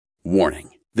Warning.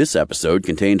 This episode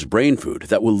contains brain food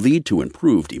that will lead to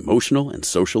improved emotional and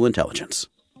social intelligence.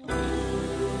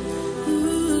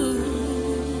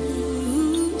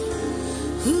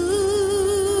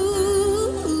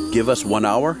 Give us 1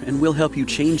 hour and we'll help you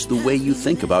change the way you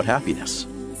think about happiness.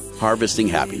 Harvesting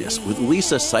Happiness with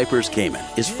Lisa Cypers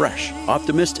Kamen is fresh,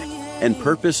 optimistic, and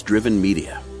purpose-driven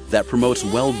media that promotes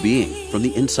well-being from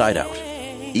the inside out.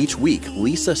 Each week,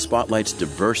 Lisa spotlights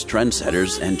diverse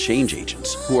trendsetters and change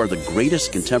agents who are the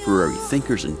greatest contemporary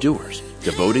thinkers and doers,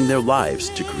 devoting their lives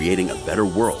to creating a better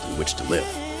world in which to live.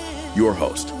 Your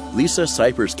host, Lisa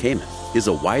Cypers Kamen, is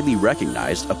a widely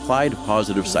recognized applied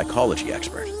positive psychology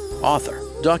expert, author,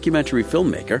 documentary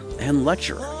filmmaker, and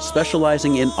lecturer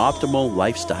specializing in optimal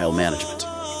lifestyle management.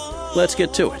 Let's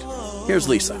get to it. Here's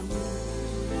Lisa.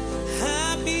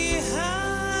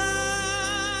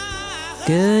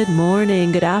 Good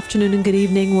morning, good afternoon, and good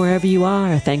evening, wherever you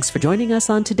are. Thanks for joining us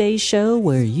on today's show,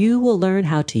 where you will learn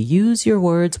how to use your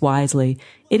words wisely,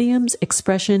 idioms,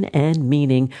 expression, and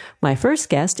meaning. My first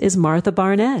guest is Martha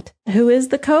Barnett, who is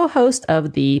the co-host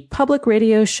of the public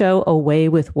radio show A Way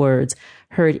with Words,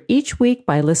 heard each week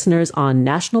by listeners on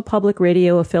national public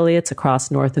radio affiliates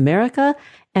across North America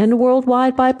and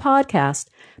worldwide by podcast.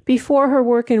 Before her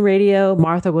work in radio,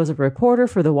 Martha was a reporter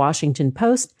for the Washington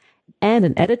Post and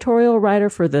an editorial writer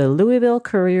for the Louisville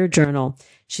Courier-Journal.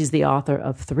 She's the author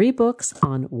of 3 books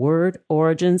on word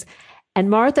origins. And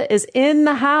Martha is in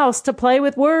the house to play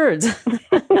with words.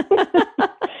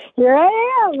 Here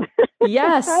I am.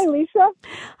 Yes. Hi, Lisa.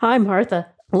 Hi, Martha.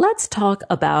 Let's talk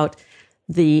about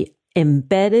the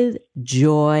embedded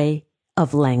joy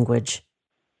of language.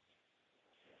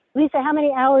 Lisa, how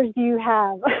many hours do you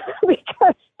have?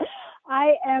 Because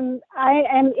I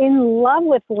am in love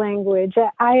with language.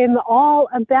 I am all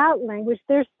about language.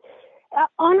 There's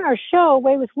on our show,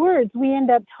 Way with Words, we end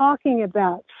up talking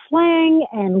about slang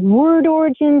and word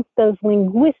origins, those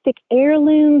linguistic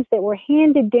heirlooms that were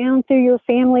handed down through your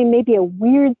family, maybe a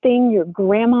weird thing your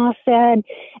grandma said,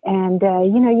 and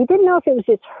you didn't know if it was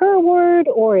just her word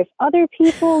or if other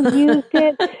people used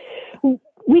it.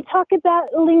 We talk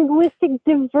about linguistic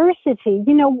diversity.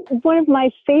 You know, one of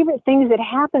my favorite things that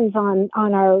happens on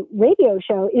our radio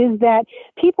show is that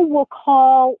people will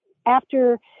call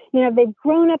after, they've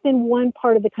grown up in one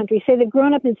part of the country. Say they've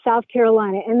grown up in South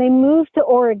Carolina and they move to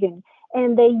Oregon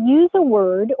and they use a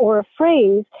word or a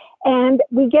phrase, and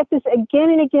we get this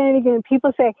again and again and again.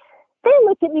 People say, they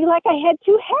looked at me like I had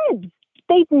 2 heads.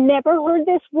 They've never heard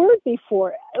this word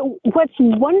before. What's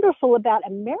wonderful about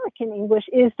American English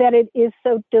is that it is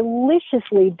so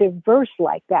deliciously diverse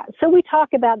like that. So we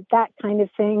talk about that kind of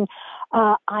thing.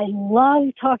 I love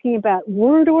talking about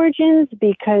word origins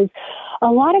because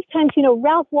a lot of times,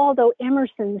 Ralph Waldo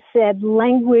Emerson said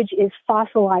language is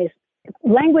fossilized.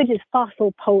 Language is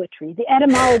fossil poetry. The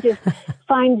etymologist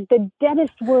finds the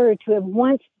deadest word to have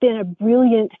once been a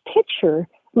brilliant picture.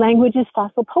 Language is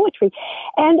fossil poetry.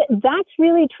 And that's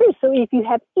really true. So if you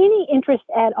have any interest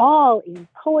at all in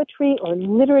poetry or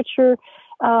literature,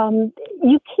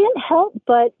 you can't help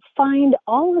but find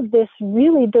all of this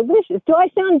really delicious. Do I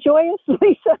sound joyous,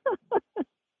 Lisa?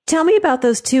 Tell me about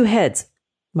those 2 heads,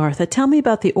 Martha. Tell me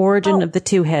about the origin of the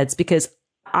 2 heads, because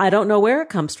I don't know where it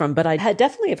comes from, but I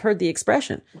definitely have heard the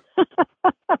expression.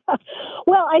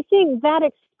 Well, I think that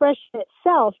expression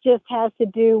itself just has to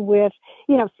do with,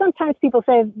 sometimes people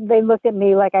say they looked at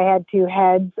me like I had 2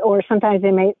 heads, or sometimes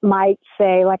they might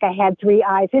say like I had 3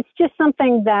 eyes. It's just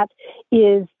something that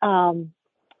is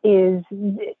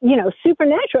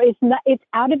supernatural. It's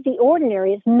out of the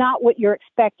ordinary. It's not what you're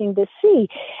expecting to see.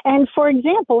 And for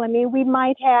example, we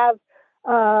might have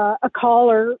a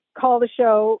caller call the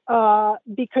show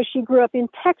because she grew up in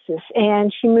Texas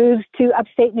and she moves to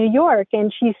upstate New York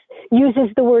and she uses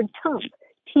the word tump,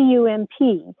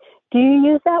 T-U-M-P. Do you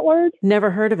use that word?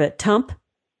 Never heard of it. Tump?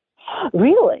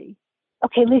 Really?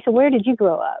 Okay, Lisa, where did you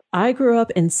grow up? I grew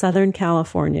up in Southern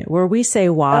California, where we say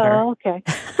water. Oh, okay.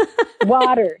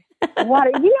 Water.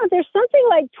 There's something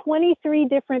like 23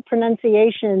 different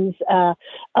pronunciations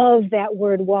of that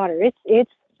word water.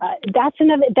 That's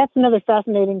another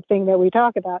fascinating thing that we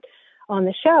talk about on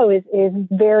the show is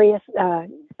various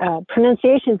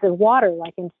pronunciations of water.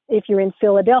 Like if you're in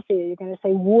Philadelphia, you're going to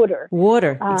say water.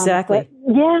 Water, exactly.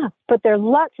 But there are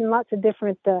lots and lots of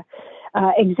different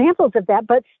examples of that.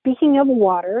 But speaking of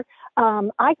water,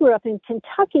 I grew up in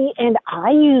Kentucky, and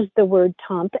I use the word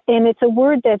tump, and it's a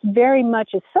word that's very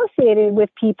much associated with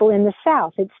people in the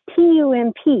South. It's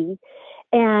T-U-M-P.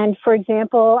 And for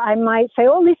example, I might say,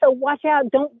 "Oh, Lisa, watch out!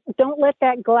 Don't let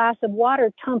that glass of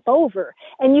water tump over."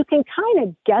 And you can kind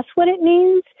of guess what it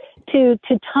means to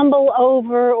tumble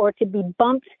over or to be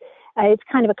bumped It's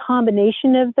kind of a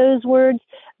combination of those words.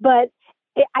 But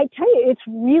I tell you, it's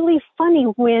really funny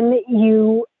when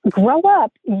you grow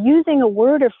up using a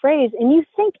word or phrase and you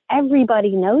think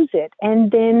everybody knows it.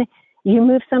 And then you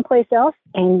move someplace else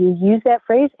and you use that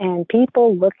phrase and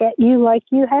people look at you like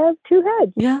you have two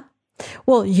heads. Yeah.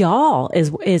 Well, y'all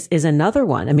is another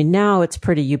one. I mean, now it's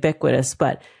pretty ubiquitous,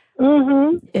 but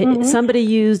somebody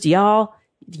used y'all,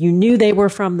 you knew they were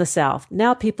from the South.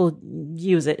 Now people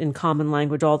use it in common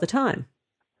language all the time.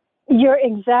 You're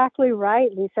exactly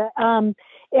right, Lisa. And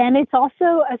it's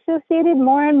also associated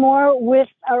more and more with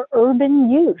our urban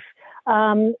youth.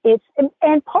 And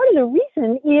part of the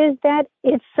reason is that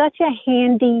it's such a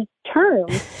handy term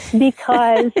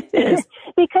because, in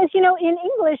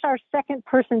English, our second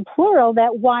person plural,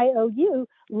 that YOU,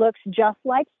 looks just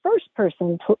like first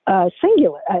person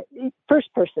singular,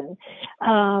 first person.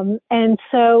 And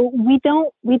so we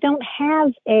don't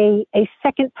have a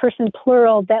second person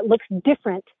plural that looks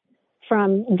different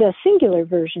from the singular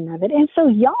version of it. And so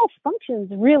y'all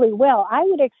functions really well. I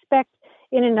would expect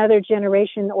in another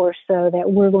generation or so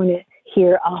that we're going to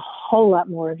hear a whole lot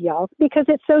more of y'all because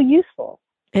it's so useful.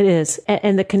 It is.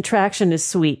 And the contraction is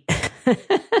sweet.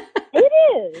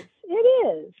 It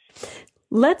is.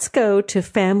 Let's go to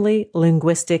family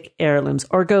linguistic heirlooms,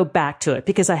 or go back to it,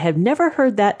 because I have never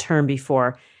heard that term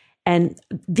before. And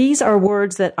these are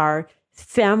words that are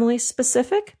family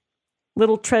specific,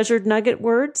 little treasured nugget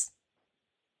words.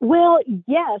 Well,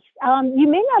 yes. You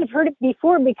may not have heard it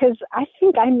before because I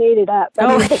think I made it up.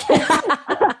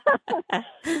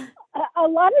 A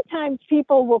lot of times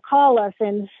people will call us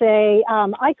and say,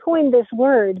 I coined this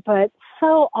word, but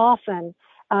so often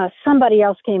somebody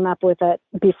else came up with it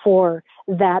before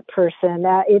that person.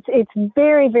 It's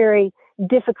very, very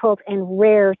difficult and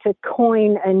rare to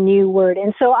coin a new word.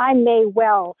 And so I may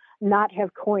well not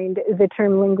have coined the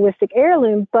term linguistic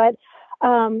heirloom, but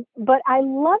I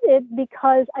love it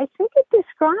because I think it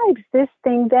describes this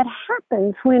thing that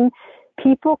happens when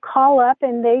people call up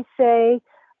and they say,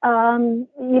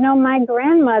 my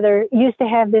grandmother used to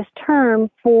have this term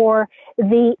for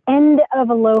the end of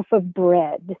a loaf of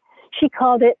bread. She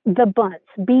called it the bunce,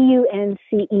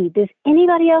 B-U-N-C-E. Does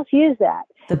anybody else use that?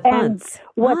 The bunce.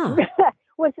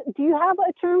 Do you have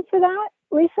a term for that,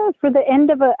 Lisa? For the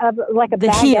end of a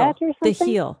baguette heel, or something? The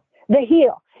heel. The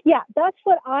heel. Yeah, that's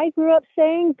what I grew up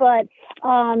saying, but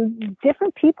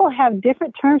different people have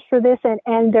different terms for this,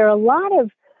 and there are a lot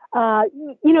of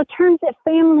terms that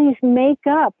families make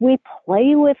up. We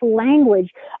play with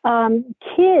language.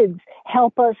 Kids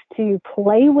help us to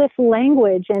play with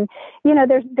language, and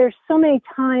there's so many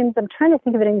times. I'm trying to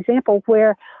think of an example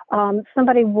where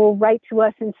somebody will write to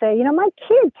us and say, my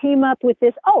kid came up with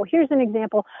this. Oh, here's an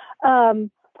example.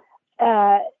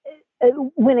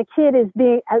 When a kid is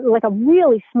being, like a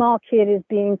really small kid is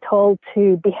being told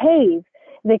to behave,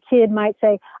 the kid might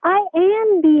say, I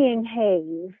am being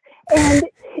behave. And,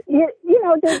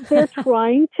 they're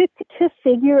trying to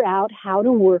figure out how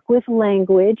to work with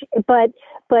language. But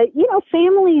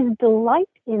families delight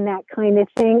in that kind of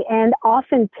thing and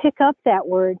often pick up that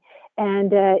word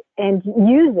and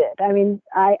use it. I mean,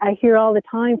 I hear all the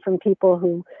time from people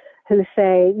who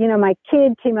say, my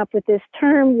kid came up with this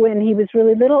term when he was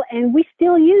really little and we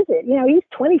still use it. He's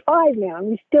 25 now and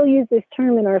we still use this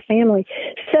term in our family.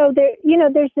 So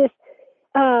there's this,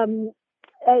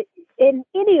 an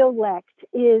idiolect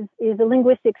is a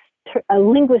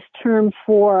linguist term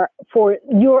for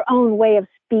your own way of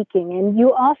speaking. And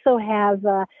you also have,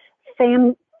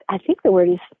 I think the word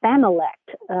is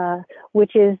familect,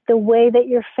 which is the way that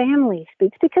your family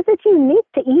speaks, because it's unique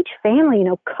to each family.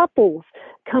 Couples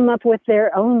come up with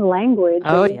their own language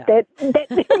that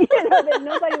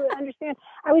nobody would understand.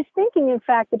 I was thinking, in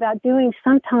fact, about doing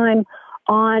sometime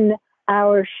on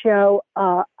our show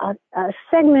a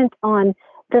segment on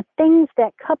the things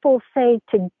that couples say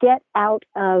to get out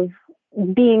of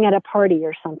being at a party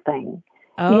or something.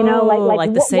 Oh,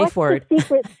 like the safe word. What's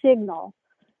the secret signal?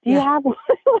 Do you have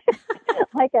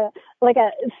like a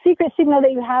secret signal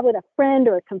that you have with a friend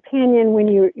or a companion when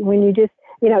you just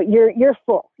you're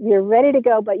full, you're ready to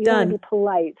go, but you want to be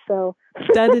polite? So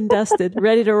done and dusted,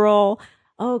 ready to roll.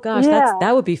 Oh gosh,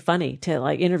 that would be funny to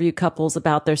interview couples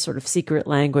about their sort of secret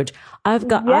language. I've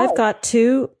got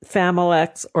two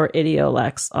familects or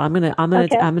idiolects. I'm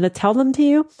gonna tell them to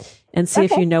you and see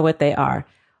if you know what they are.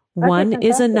 One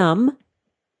is a num.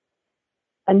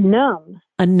 A num.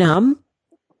 A num.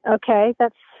 Okay,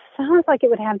 that sounds like it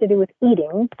would have to do with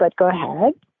eating, but go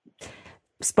ahead.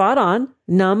 Spot on.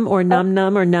 Num or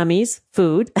num-num or nummies,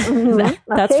 food. Mm-hmm.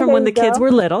 That's from when the kids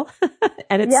were little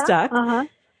and stuck. Uh-huh.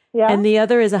 Yeah. And the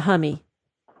other is a hummy.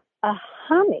 A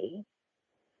hummy?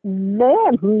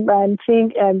 them. I'm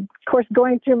seeing, of course,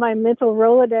 going through my mental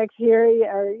Rolodex here,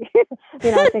 or,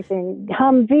 thinking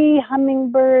Humvee,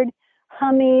 hummingbird,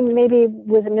 hummy, maybe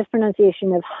with a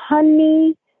mispronunciation of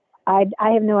honey. I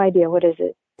have no idea. What is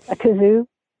it? A kazoo?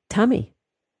 Tummy.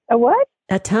 A what?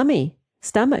 A tummy.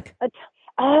 Stomach.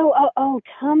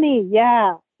 Tummy.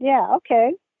 Yeah. Yeah.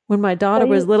 Okay. When my daughter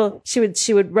was little,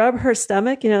 she would rub her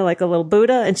stomach, like a little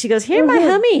Buddha, and she goes, "Here, my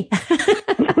hummy."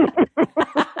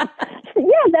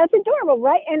 Yeah, that's adorable,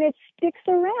 right? And it sticks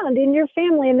around in your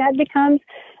family, and that becomes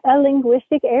a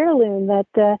linguistic heirloom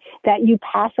that you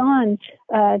pass on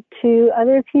to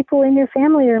other people in your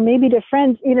family, or maybe to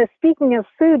friends. Speaking of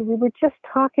food, we were just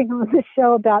talking on the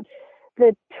show about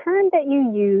the term that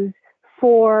you use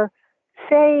for,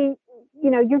 say,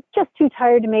 you're just too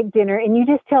tired to make dinner, and you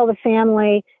just tell the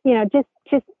family, just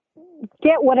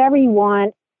get whatever you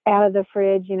want out of the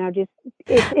fridge.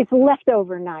 It's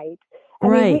leftover night.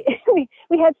 Right.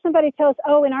 We had somebody tell us,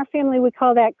 in our family we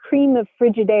call that cream of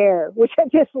Frigidaire, which I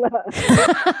just love.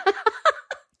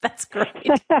 That's great.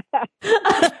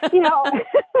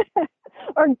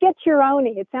 Or get your own.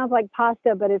 It sounds like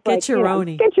pasta, but it's get your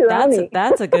own. Get your own.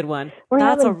 That's a good one. We're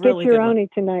That's having a really get your good own one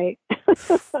tonight.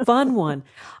 Fun one.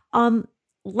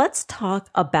 Let's talk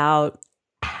about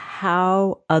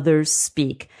how others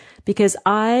speak, because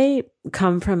I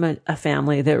come from a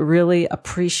family that really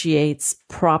appreciates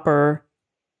proper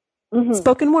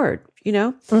spoken word,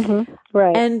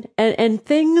 Right. And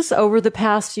things over the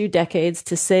past few decades,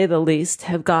 to say the least,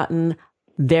 have gotten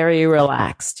very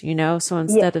relaxed, so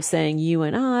instead of saying you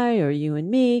and I or you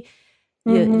and me,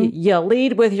 you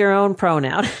lead with your own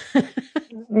pronoun.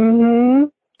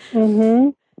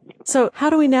 So how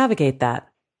do we navigate that?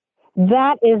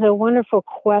 That is a wonderful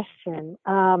question.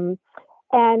 And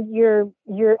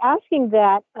you're asking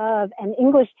that of an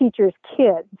English teacher's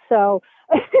kid. So,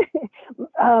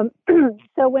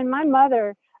 so when my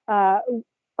mother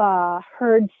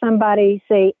heard somebody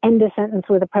say end a sentence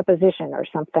with a preposition or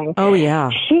something, oh yeah,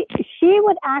 she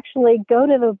would actually go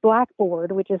to the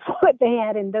blackboard, which is what they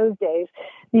had in those days,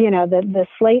 the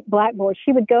slate blackboard.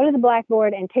 She would go to the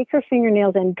blackboard and take her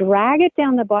fingernails and drag it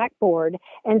down the blackboard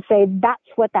and say, "That's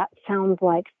what that sounds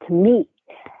like to me."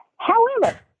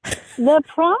 However, the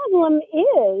problem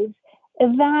is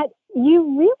that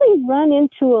you really run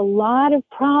into a lot of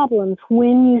problems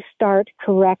when you start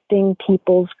correcting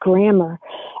people's grammar,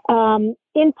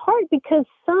 in part because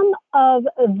some of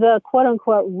the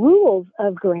quote-unquote rules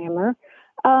of grammar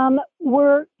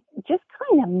were just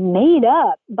kind of made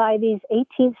up by these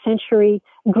 18th century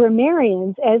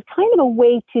grammarians as kind of a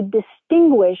way to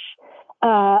distinguish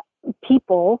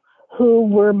people who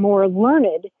were more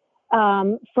learned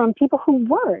from people who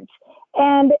weren't.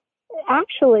 And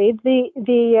actually,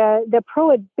 the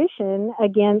prohibition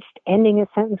against ending a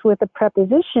sentence with a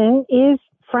preposition is,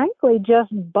 frankly, just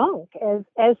bunk.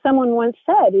 As someone once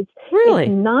said, it's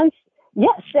nonsense.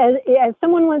 Yes, as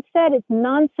someone once said, it's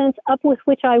nonsense up with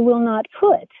which I will not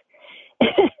put.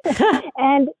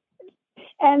 and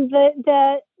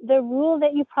the rule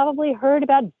that you probably heard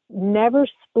about, never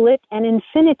split an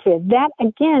infinitive, that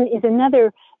again is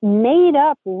another made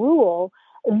up rule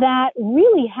that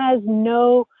really has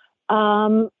no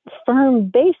firm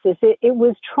basis. It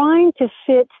was trying to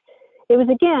fit. It was,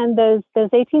 again, those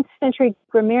 18th century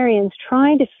grammarians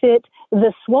trying to fit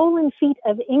the swollen feet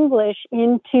of English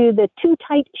into the too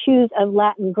tight shoes of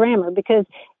Latin grammar, because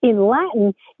in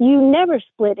Latin, you never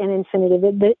split an infinitive.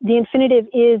 The infinitive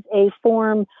is a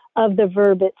form of the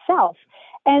verb itself.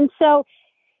 And so,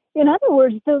 in other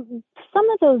words, some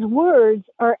of those words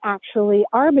are actually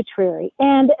arbitrary.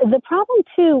 And the problem,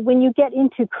 too, when you get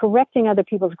into correcting other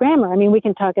people's grammar, I mean, we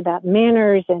can talk about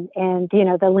manners and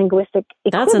the linguistic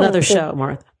equivalence. That's another show,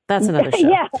 Martha. That's another show.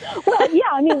 Yeah. Well,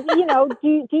 yeah, I mean,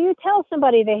 do you tell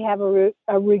somebody they have a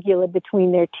arugula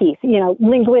between their teeth,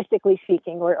 linguistically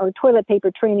speaking, or toilet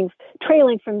paper trailing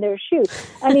from their shoe?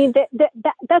 I mean,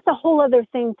 that's a whole other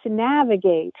thing to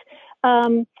navigate.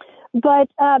 But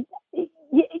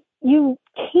you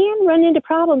can run into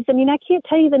problems. I mean, I can't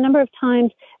tell you the number of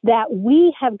times that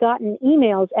we have gotten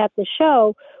emails at the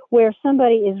show where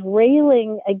somebody is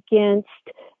railing against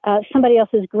somebody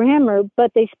else's grammar,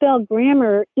 but they spell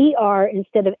grammar ER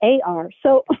instead of AR.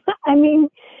 So, I mean,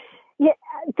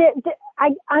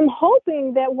 I'm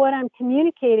hoping that what I'm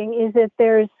communicating is that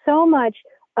there's so much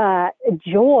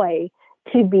joy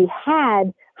to be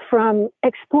had from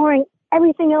exploring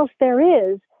everything else there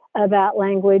is about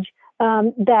language,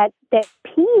 that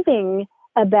peeving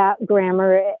about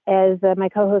grammar, as my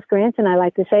co-host Grant and I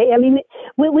like to say. I mean,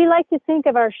 we like to think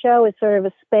of our show as sort of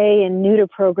a spay and neuter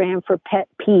program for pet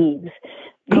peeves.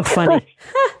 Oh, funny.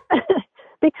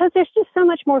 because there's just so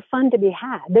much more fun to be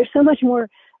had. There's so much more,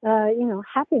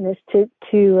 happiness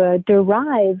to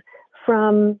derive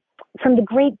from the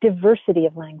great diversity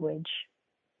of language.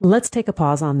 Let's take a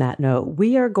pause on that note.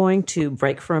 We are going to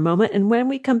break for a moment. And when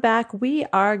we come back, we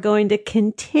are going to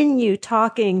continue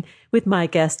talking with my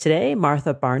guest today,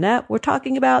 Martha Barnett. We're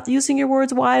talking about using your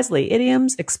words wisely,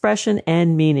 idioms, expression,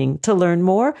 and meaning. To learn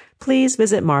more, please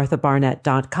visit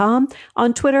marthabarnett.com,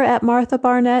 on Twitter at Martha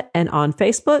Barnett, and on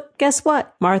Facebook. Guess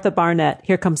what? Martha Barnett.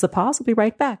 Here comes the pause. We'll be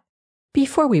right back.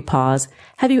 Before we pause,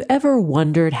 have you ever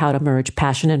wondered how to merge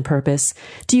passion and purpose?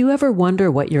 Do you ever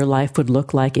wonder what your life would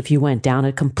look like if you went down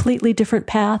a completely different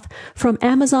path? From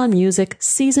Amazon Music,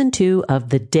 Season 2 of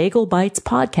the Daigle Bites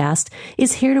podcast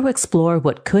is here to explore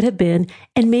what could have been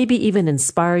and maybe even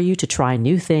inspire you to try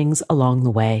new things along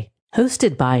the way.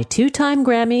 Hosted by 2-time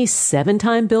Grammy,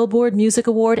 7-time Billboard Music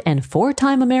Award, and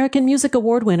 4-time American Music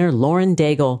Award winner Lauren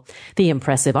Daigle. The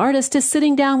impressive artist is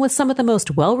sitting down with some of the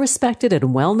most well-respected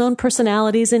and well-known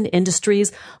personalities in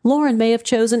industries Lauren may have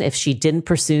chosen if she didn't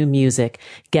pursue music.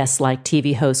 Guests like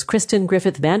TV host Kristen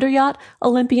Griffith Vanderyacht,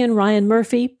 Olympian Ryan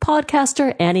Murphy,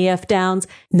 podcaster Annie F. Downs,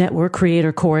 network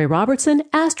creator Corey Robertson,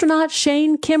 astronaut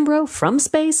Shane Kimbrough from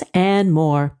space, and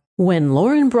more. When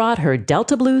Lauren brought her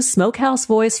Delta Blues smokehouse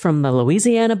voice from the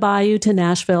Louisiana Bayou to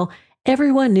Nashville,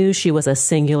 everyone knew she was a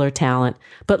singular talent.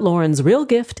 But Lauren's real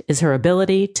gift is her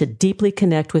ability to deeply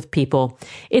connect with people.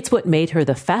 It's what made her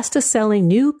the fastest-selling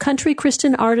new country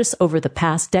Christian artist over the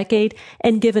past decade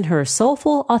and given her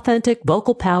soulful, authentic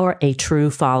vocal power a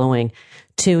true following.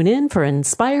 Tune in for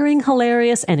inspiring,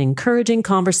 hilarious, and encouraging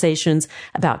conversations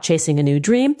about chasing a new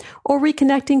dream or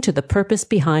reconnecting to the purpose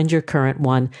behind your current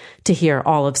one. To hear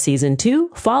all of Season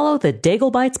 2, follow the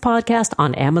Daigle Bites podcast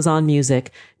on Amazon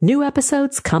Music. New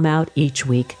episodes come out each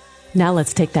week. Now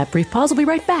let's take that brief pause. We'll be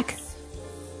right back.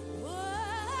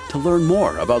 To learn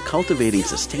more about cultivating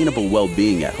sustainable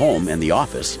well-being at home and the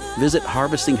office, visit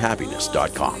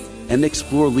harvestinghappiness.com and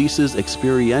explore Lisa's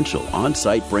experiential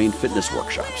on-site brain fitness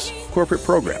workshops, corporate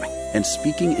programming, and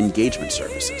speaking engagement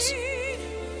services.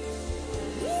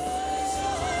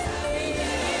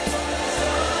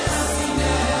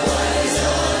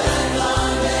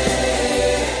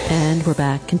 And we're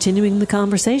back, continuing the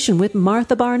conversation with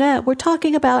Martha Barnett. We're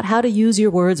talking about how to use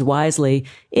your words wisely,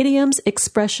 idioms,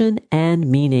 expression, and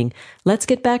meaning. Let's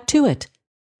get back to it.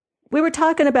 We were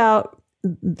talking about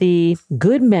the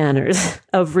good manners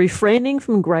of refraining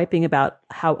from griping about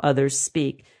how others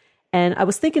speak. And I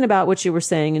was thinking about what you were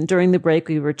saying, and during the break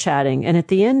we were chatting. And at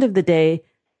the end of the day,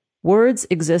 words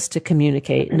exist to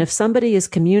communicate. And if somebody is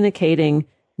communicating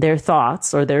their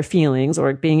thoughts or their feelings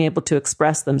or being able to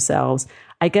express themselves,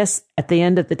 I guess at the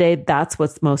end of the day, that's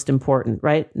what's most important,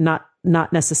 right? Not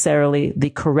necessarily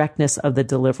the correctness of the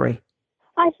delivery.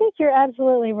 I think you're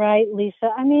absolutely right,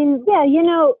 Lisa. I mean, yeah,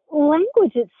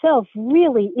 language itself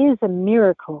really is a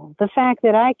miracle. The fact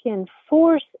that I can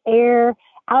force air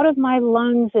out of my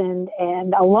lungs and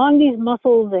along these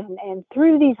muscles and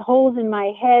through these holes in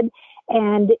my head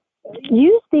and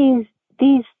use these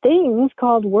things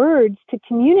called words to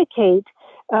communicate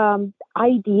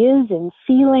ideas and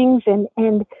feelings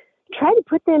and try to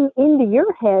put them into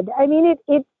your head. I mean,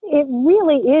 it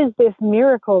really is this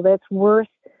miracle that's worth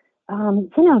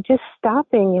just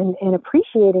stopping and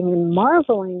appreciating and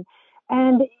marveling.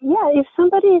 And yeah, if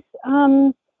somebody's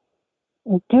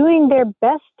doing their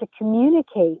best to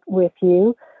communicate with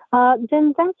you,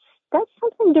 then that's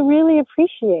something to really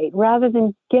appreciate, rather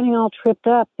than getting all tripped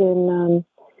up in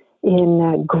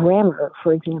grammar,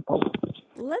 for example.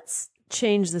 Let's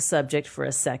change the subject for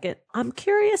a second. I'm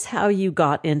curious how you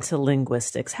got into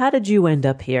linguistics. How did you end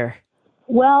up here?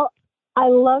 Well, I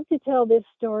love to tell this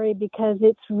story because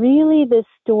it's really the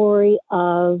story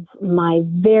of my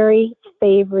very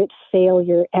favorite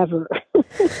failure ever.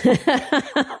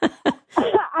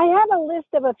 I have a list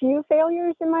of a few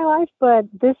failures in my life, but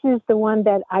this is the one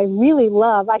that I really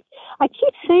love. I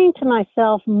keep saying to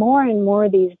myself more and more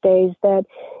these days that,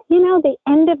 the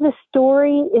end of the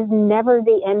story is never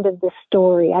the end of the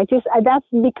story. That's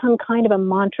become kind of a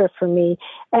mantra for me.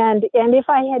 And if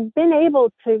I had been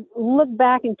able to look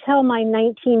back and tell my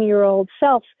 19-year-old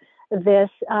self this,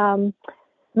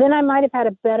 then I might have had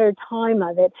a better time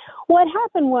of it. What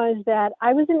happened was that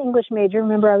I was an English major.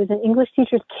 Remember, I was an English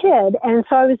teacher's kid. And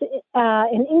so I was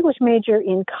an English major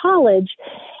in college.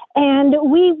 And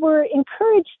we were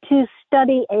encouraged to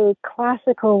study a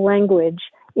classical language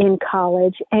in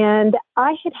college. And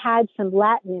I had some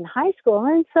Latin in high school.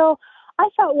 And so I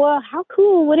thought, well, how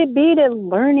cool would it be to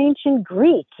learn ancient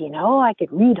Greek? I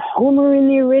could read Homer in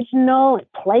the original and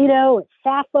Plato and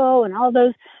Sappho and all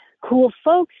those cool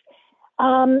folks.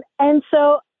 And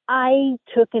so I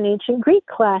took an ancient Greek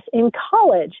class in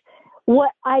college.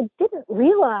 What I didn't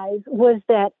realize was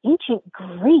that ancient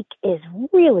Greek is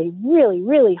really, really,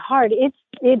 really hard.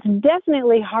 It's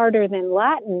definitely harder than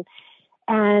Latin.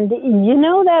 And you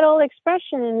know that old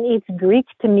expression, it's Greek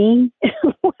to me.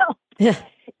 Well, Yeah.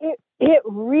 it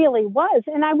really was.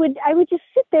 And I would just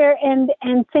sit there and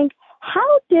think,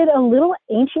 how did a little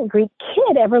ancient Greek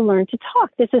kid ever learn to talk?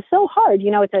 This is so hard.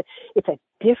 You know, it's a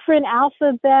different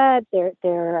alphabet. There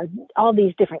are all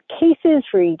these different cases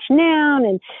for each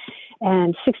noun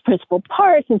and 6 principal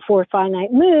parts and 4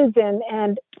 finite moods.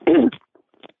 And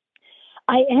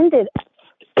I ended,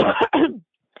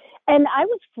 and I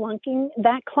was flunking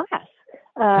that class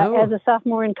as a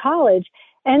sophomore in college.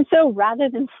 And so rather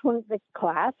than flunk the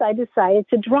class, I decided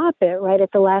to drop it right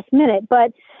at the last minute.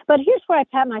 But here's where I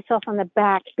pat myself on the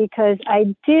back, because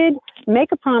I did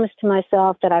make a promise to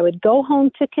myself that I would go home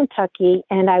to Kentucky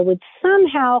and I would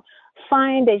somehow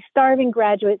find a starving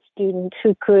graduate student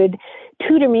who could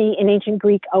tutor me in ancient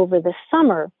Greek over the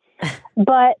summer.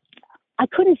 But I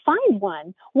couldn't find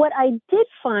one. What I did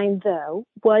find, though,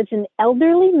 was an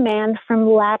elderly man from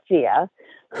Latvia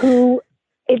who,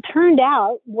 it turned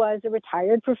out, was a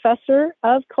retired professor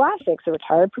of classics, a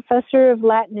retired professor of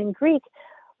Latin and Greek.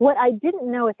 What I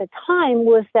didn't know at the time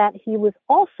was that he was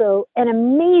also an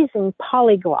amazing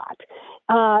polyglot.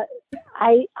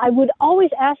 I would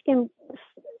always ask him,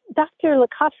 Dr.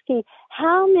 Lakhovsky,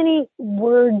 I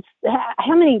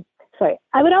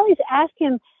would always ask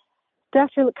him,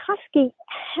 Dr. Lakhovsky,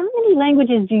 how many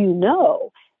languages do you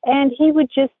know? And he would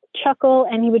just chuckle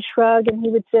and he would shrug and he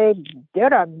would say,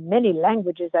 there are many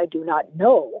languages I do not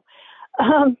know.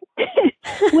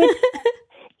 Which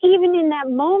even in that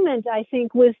moment, I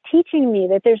think, was teaching me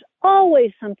that there's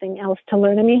always something else to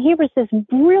learn. I mean, he was this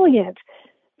brilliant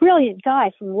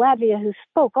guy from Latvia who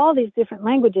spoke all these different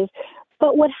languages.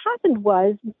 But what happened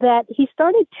was that he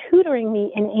started tutoring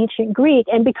me in ancient Greek.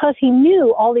 And because he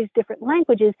knew all these different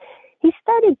languages, he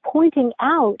started pointing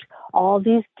out all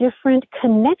these different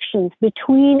connections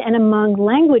between and among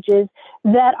languages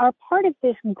that are part of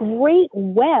this great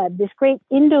web, this great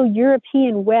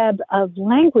Indo-European web of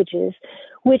languages,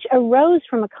 which arose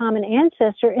from a common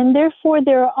ancestor. And therefore,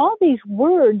 there are all these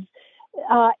words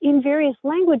in various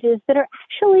languages that are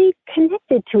actually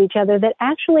connected to each other, that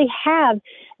actually have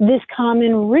this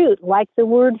common root, like the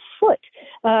word foot.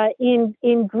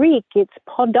 In Greek, it's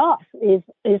podos,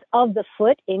 is of the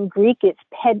foot. In Greek, it's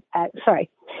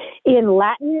in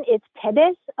Latin, it's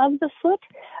pedes, of the foot,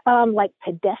 like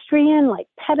pedestrian, like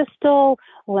pedestal,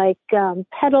 like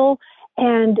pedal.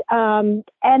 And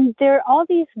there are all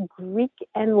these Greek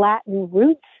and Latin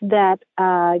roots that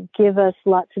give us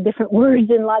lots of different words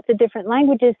in lots of different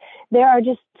languages. There are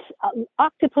just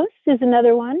octopus is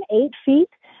another one, 8 feet.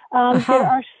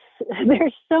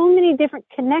 There's so many different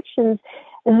connections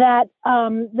that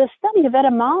the study of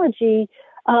etymology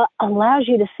allows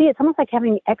you to see. It's almost like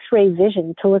having X-ray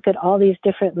vision to look at all these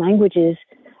different languages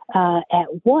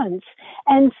at once.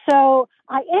 And so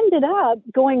I ended up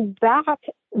going back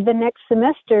the next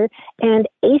semester and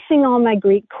acing all my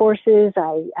Greek courses.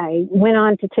 I went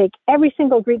on to take every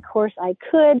single Greek course I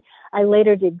could. I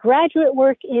later did graduate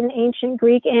work in ancient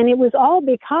Greek, and it was all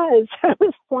because I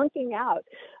was flunking out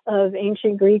of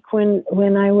ancient Greek when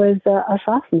I was a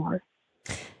sophomore.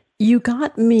 You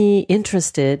got me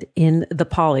interested in the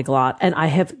polyglot, and I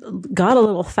have got a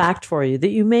little fact for you that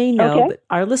you may know, but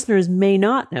our listeners may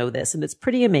not know this, and it's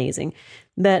pretty amazing,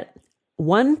 that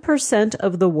 1%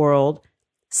 of the world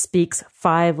speaks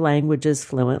 5 languages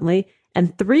fluently,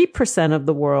 and 3% of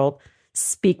the world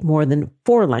speak more than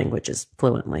 4 languages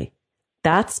fluently.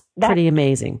 That's pretty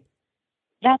amazing.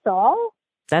 That's all?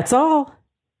 That's all.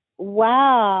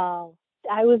 Wow.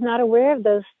 I was not aware of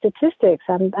those statistics.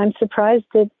 I'm surprised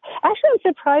I'm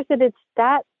surprised that it's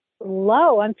that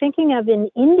low. I'm thinking of in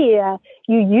India,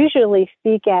 you usually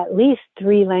speak at least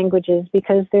 3 languages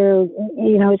because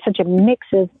it's such a mix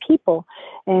of people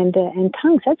and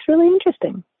tongues. That's really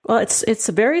interesting. Well, it's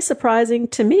very surprising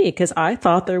to me because I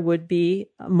thought there would be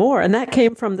more. And that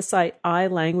came from the site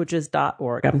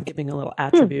ilanguages.org. I'm giving a little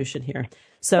attribution here.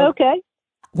 So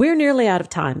we're nearly out of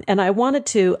time. And I wanted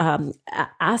to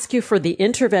ask you for the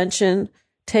intervention,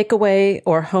 takeaway,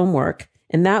 or homework.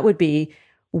 And that would be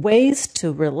ways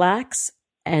to relax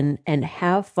and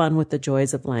have fun with the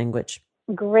joys of language.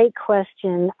 Great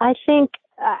question. I think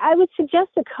I would suggest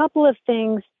a couple of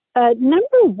things.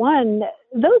 Number one,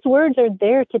 those words are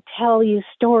there to tell you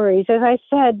stories. As I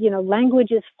said,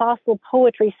 language is fossil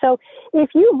poetry. So if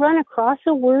you run across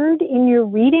a word in your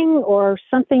reading or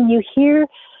something you hear,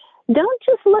 don't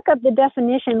just look up the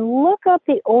definition, look up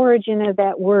the origin of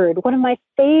that word. One of my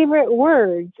favorite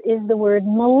words is the word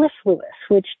mellifluous,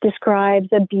 which describes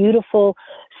a beautiful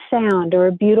sound or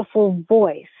a beautiful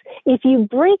voice. If you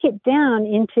break it down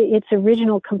into its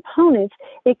original components,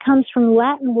 it comes from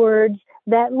Latin words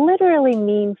that literally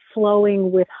mean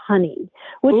flowing with honey,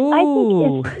 which Ooh. I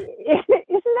think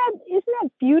isn't that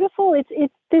beautiful?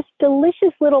 It's this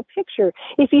delicious little picture.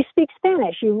 If you speak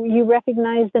Spanish, you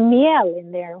recognize the miel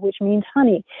in there, which means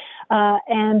honey,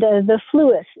 and the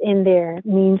fluus in there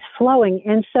means flowing.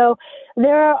 And so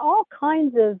there are all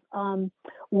kinds of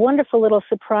wonderful little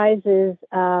surprises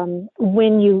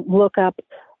when you look up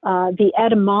the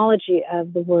etymology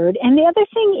of the word. And the other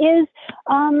thing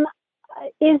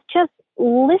is just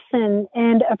listen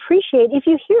and appreciate. If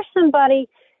you hear somebody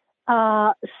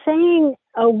saying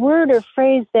a word or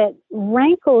phrase that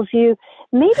rankles you,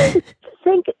 maybe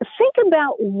think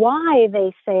about why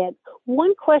they say it.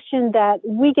 One question that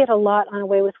we get a lot on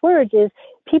Away with Words is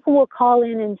people will call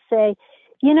in and say,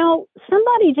 you know,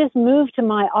 somebody just moved to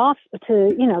my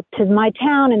to my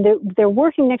town, and they're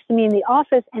working next to me in the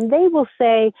office, and they will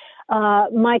say,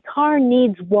 my car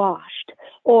needs washed,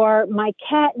 or my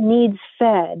cat needs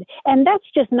fed. And that's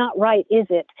just not right, is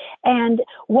it? And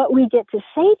what we get to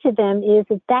say to them is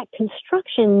that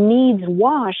construction needs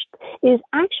washed is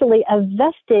actually a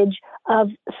vestige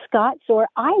of Scots or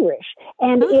Irish.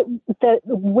 And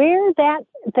where that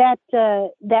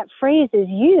phrase is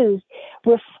used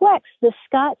reflects the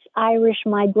Scots-Irish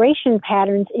migration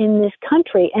patterns in this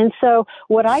country. And so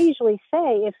what I usually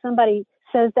say, if somebody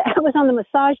says that, I was on the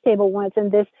massage table once,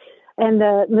 and a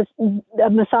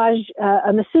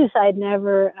masseuse I'd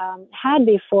never had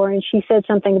before, and she said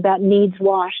something about needs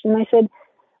washed. And I said,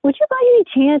 would you by any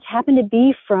chance happen to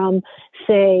be from,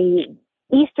 say,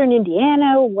 Eastern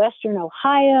Indiana, Western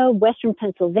Ohio, Western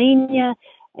Pennsylvania?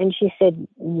 And she said,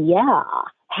 yeah.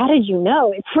 How did you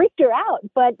know? It freaked her out,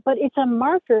 but it's a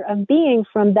marker of being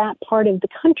from that part of the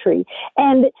country.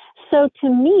 And so to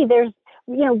me, there's,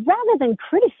 rather than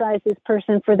criticize this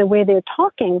person for the way they're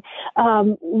talking,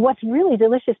 what's really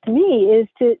delicious to me is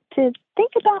to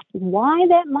think about why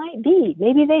that might be.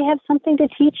 Maybe they have something to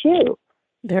teach you.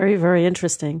 Very, very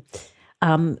interesting.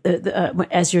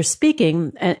 As you're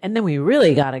speaking, and then we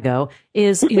really got to go,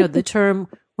 is, the term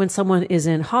when someone is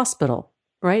in hospital.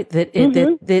 Right? That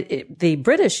the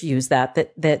British use that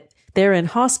they're in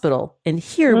hospital, and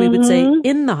here we would say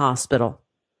in the hospital.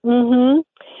 Mm-hmm.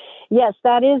 Yes,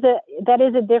 that is a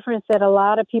difference that a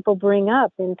lot of people bring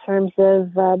up in terms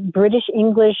of British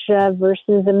English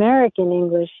versus American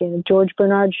English. George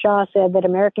Bernard Shaw said that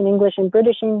American English and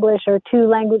British English are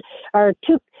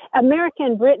America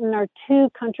and Britain are two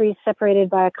countries separated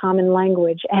by a common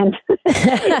language, and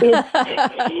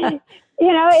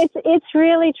it's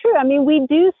really true. I mean, we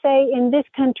do say in this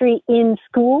country in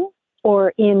school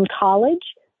or in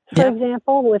college, for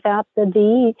example, without the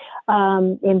D.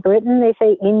 In Britain, they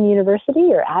say in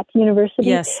university or at university.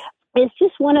 Yes. It's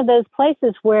just one of those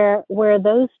places where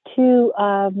those two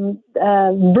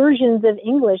versions of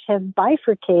English have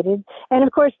bifurcated. And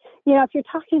of course, if you're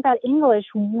talking about English,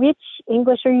 which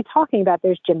English are you talking about?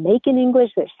 There's Jamaican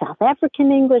English, there's South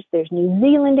African English, there's New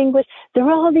Zealand English. There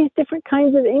are all these different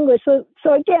kinds of English. So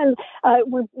again,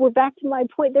 we're back to my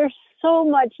point. There's so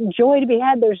much joy to be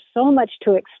had. There's so much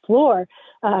to explore,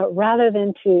 rather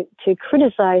than to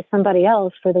criticize somebody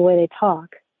else for the way they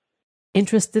talk.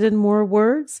 Interested in more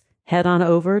words? Head on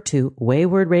over to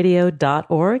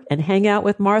waywordradio.org and hang out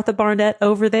with Martha Barnett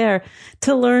over there.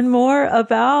 To learn more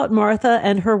about Martha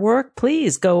and her work,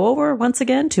 please go over once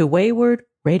again to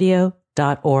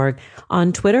waywordradio.org,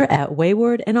 on Twitter at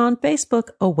Wayword, and on Facebook,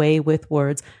 Away with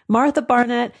Words. Martha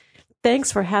Barnett, thanks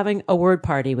for having a word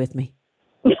party with me.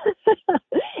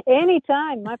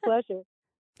 Anytime. My pleasure.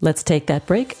 Let's take that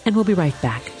break, and we'll be right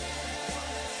back.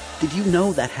 Did you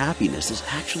know that happiness is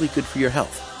actually good for your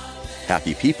health?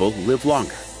 Happy people live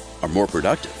longer, are more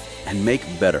productive, and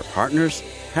make better partners,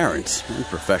 parents, and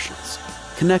professionals.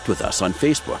 Connect with us on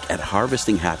Facebook at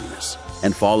Harvesting Happiness,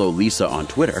 and follow Lisa on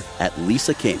Twitter at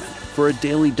Lisa Kamen for a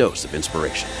daily dose of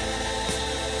inspiration.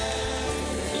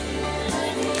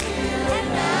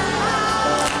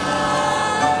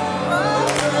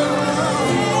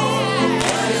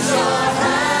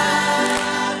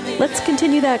 Let's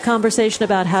continue that conversation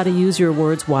about how to use your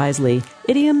words wisely.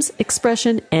 Idioms,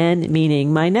 expression, and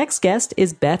meaning. My next guest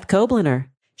is Beth Kobliner.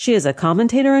 She is a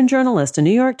commentator and journalist, a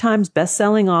New York Times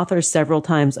best-selling author several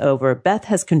times over. Beth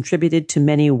has contributed to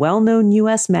many well-known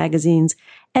U.S. magazines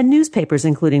and newspapers,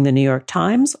 including the New York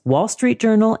Times, Wall Street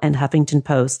Journal, and Huffington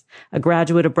Post. A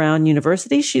graduate of Brown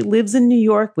University, she lives in New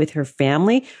York with her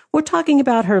family. We're talking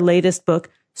about her latest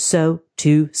book, So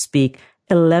to speak.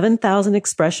 11,000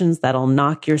 expressions that'll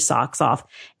knock your socks off.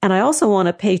 And I also want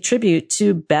to pay tribute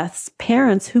to Beth's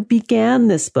parents who began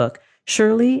this book.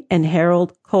 Shirley and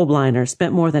Harold Kobliner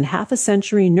spent more than half a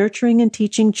century nurturing and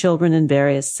teaching children in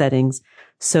various settings.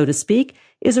 So to speak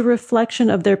is a reflection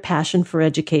of their passion for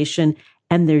education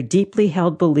and their deeply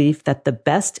held belief that the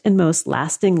best and most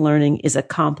lasting learning is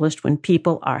accomplished when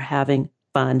people are having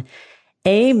fun.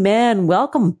 Amen.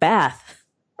 Welcome, Beth.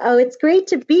 Oh, it's great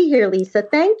to be here, Lisa.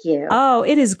 Thank you. Oh,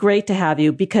 it is great to have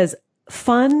you because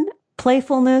fun,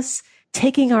 playfulness,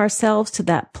 taking ourselves to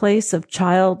that place of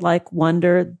childlike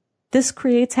wonder, this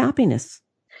creates happiness.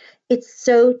 It's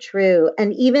so true.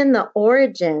 And even the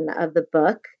origin of the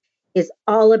book is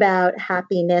all about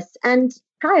happiness and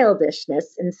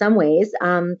childishness in some ways.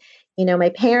 My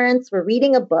parents were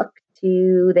reading a book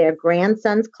to their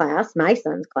grandson's class, my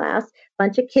son's class, a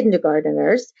bunch of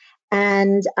kindergarteners.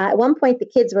 And at one point, the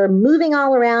kids were moving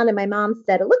all around, and my mom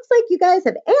said, "It looks like you guys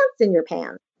have ants in your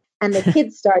pants." And the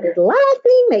kids started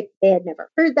laughing. They had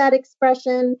never heard that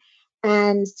expression.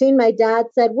 And soon my dad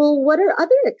said, "Well, what are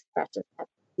other expressions that have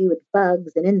to do with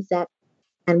bugs and insects?"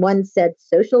 And one said,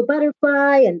 "Social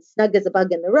butterfly," and "snug as a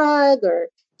bug in the rug," or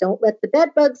 "don't let the bed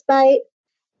bugs bite."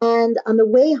 And on the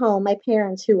way home, my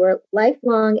parents, who were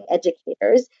lifelong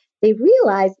educators, they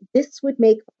realized this would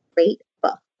make a great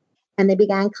book. And they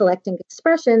began collecting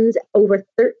expressions over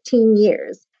 13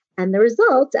 years. And the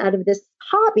result out of this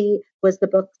hobby was the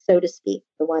book, So to Speak,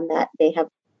 the one that they have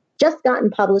just gotten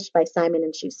published by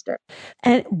Simon & Schuster.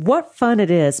 And what fun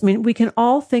it is. I mean, we can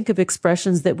all think of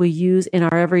expressions that we use in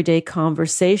our everyday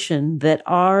conversation that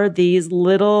are these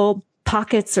little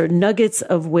pockets or nuggets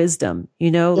of wisdom,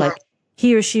 like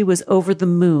he or she was over the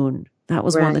moon. That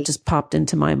was one that just popped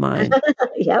into my mind.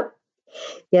 Yep.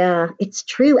 Yeah, it's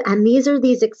true. And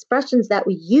these expressions that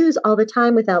we use all the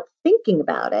time without thinking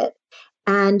about it.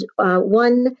 And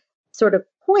one sort of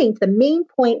point, the main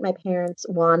point my parents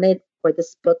wanted for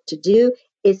this book to do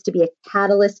is to be a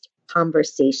catalyst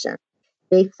conversation.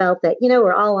 They felt that,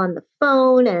 we're all on the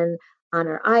phone and on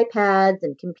our iPads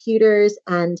and computers,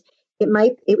 and it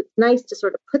was nice to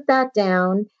sort of put that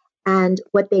down. And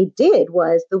what they did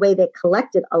was the way they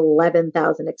collected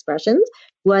 11,000 expressions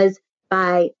was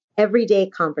by everyday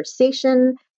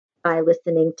conversation, by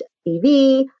listening to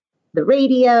TV, the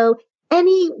radio,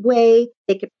 any way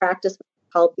they could practice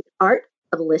what's called the art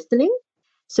of listening.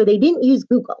 So they didn't use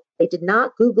Google. They did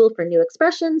not Google for new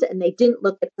expressions, and they didn't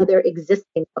look at other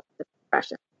existing books of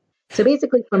expressions. So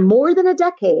basically, for more than a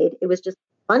decade, it was just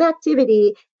one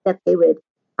activity that they would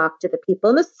talk to the people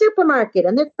in the supermarket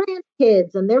and their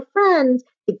grandkids and their friends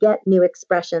to get new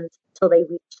expressions until they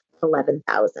reached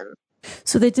 11,000.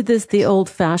 So they did this the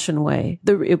old-fashioned way,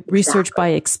 the research by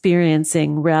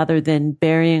experiencing rather than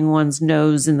burying one's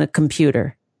nose in the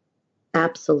computer.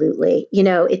 Absolutely.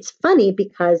 It's funny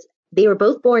because they were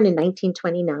both born in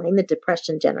 1929, the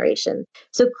Depression generation.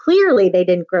 So clearly they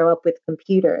didn't grow up with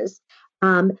computers.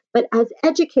 But as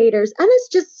educators and as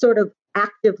just sort of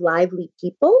active, lively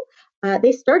people,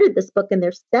 they started this book in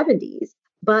their 70s,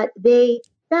 but they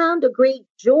found a great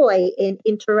joy in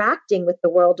interacting with the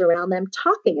world around them,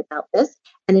 talking about this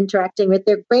and interacting with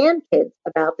their grandkids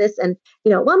about this. And,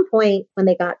 at one point when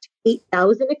they got to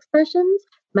 8,000 expressions,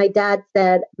 my dad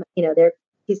said,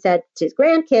 he said to his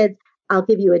grandkids, "I'll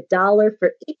give you $1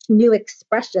 for each new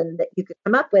expression that you could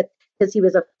come up with," because he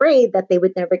was afraid that they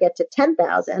would never get to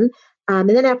 10,000. And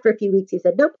then after a few weeks, he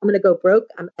said, "Nope, I'm going to go broke.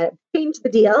 I'm going to change the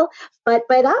deal." But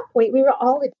by that point, we were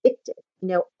all addicted.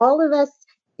 All of us,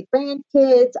 the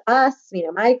grandkids, us,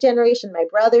 my generation, my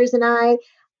brothers and I,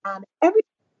 everybody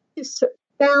just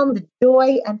found the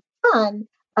joy and fun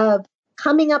of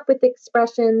coming up with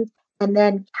expressions and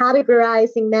then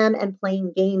categorizing them and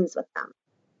playing games with them.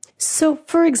 So,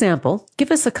 for example,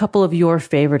 give us a couple of your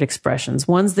favorite expressions,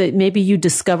 ones that maybe you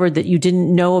discovered that you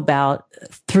didn't know about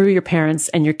through your parents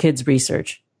and your kids'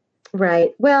 research.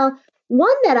 Right. Well,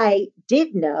 one that I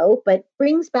did know, but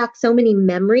brings back so many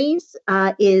memories,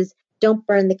 is "don't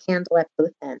burn the candle at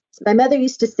both ends." My mother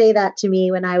used to say that to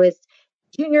me when I was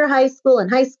junior high school and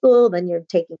high school. Then you're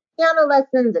taking piano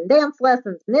lessons and dance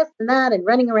lessons and this and that and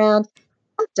running around.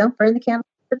 "Oh, don't burn the candle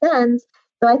at both ends."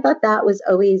 So I thought that was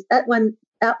always, that one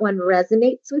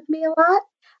resonates with me a lot.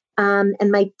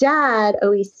 And my dad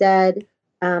always said,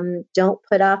 "Don't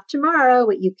put off tomorrow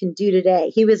what you can do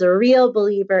today." He was a real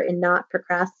believer in not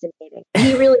procrastinating.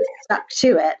 He really stuck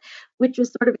to it, which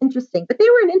was sort of interesting. But they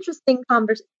were an interesting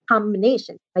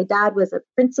combination. My dad was a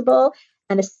principal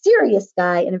and a serious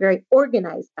guy and a very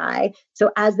organized guy.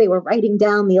 So as they were writing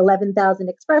down the 11,000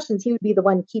 expressions, he would be the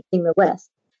one keeping the list.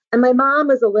 And my mom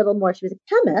was a little more, she was a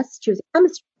chemist, she was a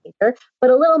chemistry major, but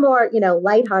a little more,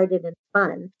 lighthearted and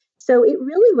fun. So it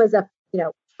really was a,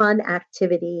 fun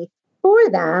activity for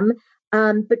them.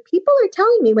 But people are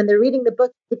telling me when they're reading the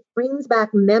book, it brings back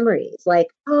memories like,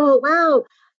 oh, wow,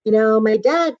 my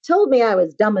dad told me I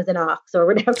was dumb as an ox or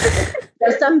whatever.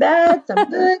 There's some bad, some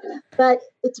good. But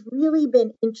it's really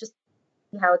been interesting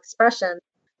to see how expressions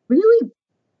really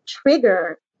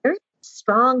trigger very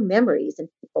strong memories in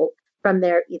people from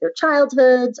their either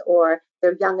childhoods or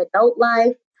their young adult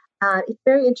life. It's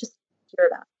very interesting to hear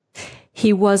about.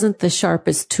 He wasn't the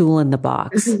sharpest tool in the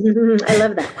box. I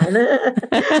love that one.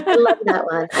 I love that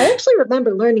one. I actually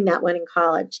remember learning that one in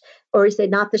college, or we say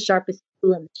not the sharpest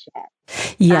tool in the shed.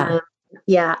 Yeah.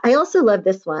 Yeah. I also love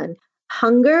this one.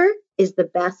 Hunger is the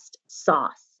best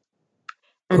sauce.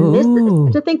 And this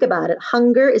is to think about it.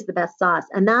 Hunger is the best sauce.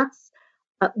 And that's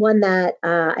one that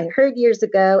I heard years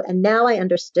ago. And now I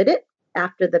understood it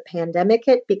after the pandemic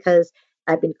hit because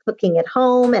I've been cooking at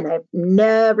home and I've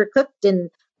never cooked in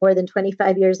more than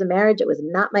 25 years of marriage. It was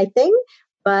not my thing.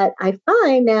 But I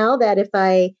find now that if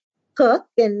I cook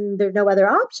and there are no other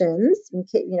options, and,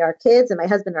 our kids and my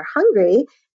husband are hungry,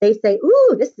 they say,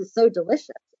 ooh, this is so delicious.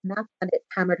 And that's when it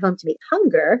hammered home to me.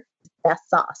 Hunger is the best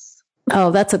sauce. Oh,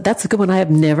 that's a good one. I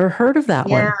have never heard of that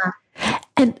one.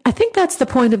 And I think that's the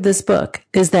point of this book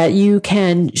is that you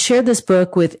can share this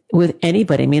book with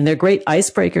anybody. I mean, they're great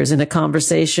icebreakers in a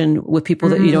conversation with people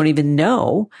that you don't even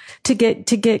know to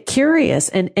get curious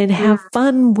and have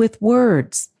fun with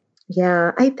words.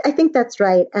 Yeah, I think that's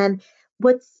right. And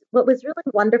what was really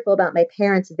wonderful about my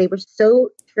parents is they were so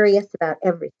curious about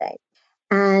everything.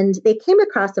 And they came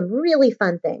across some really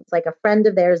fun things, like a friend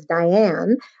of theirs,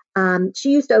 Diane.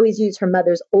 She used to always use her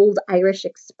mother's old Irish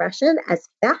expression, as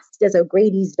fast as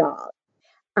O'Grady's dog.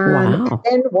 Wow. And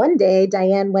then one day,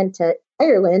 Diane went to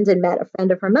Ireland and met a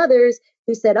friend of her mother's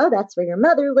who said, oh, that's where your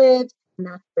mother lived. And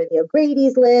that's where the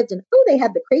O'Grady's lived. And, oh, they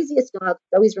had the craziest dog,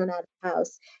 always run out of the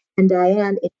house. And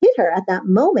Diane, it hit her at that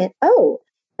moment, oh,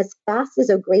 as fast as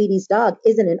O'Grady's dog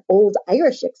isn't an old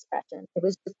Irish expression. It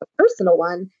was just a personal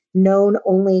one known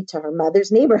only to her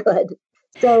mother's neighborhood.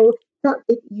 So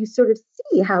you sort of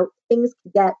see how things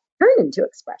can get turned into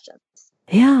expressions.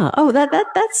 Yeah. Oh,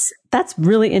 that's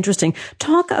really interesting.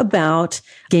 Talk about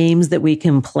games that we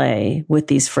can play with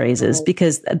these phrases,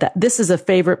 because this is a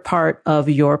favorite part of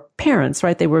your parents,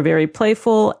 right? They were very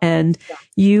playful, and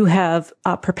you have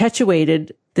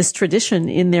perpetuated this tradition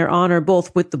in their honor,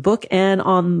 both with the book and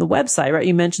on the website, right?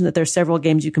 You mentioned that there's several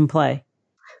games you can play.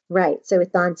 Right. So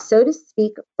it's on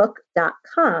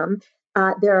sotospeakbook.com.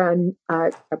 There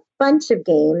are a bunch of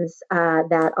games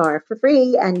that are for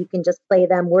free, and you can just play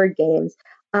them, word games.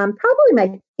 Probably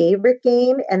my favorite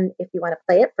game, and if you want to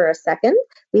play it for a second,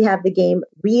 we have the game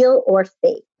Real or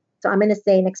Fake. So I'm going to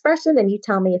say an expression, and you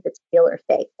tell me if it's real or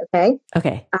fake, okay?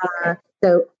 Okay.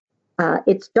 So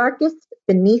it's darkest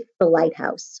beneath the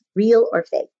lighthouse. Real or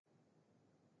fake?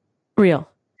 Real.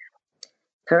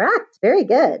 Correct. Very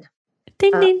good.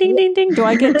 Ding, ding, ding, ding, ding. Do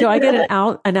I get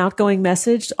an outgoing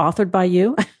message authored by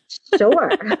you?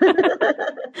 Sure.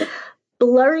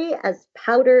 Blurry as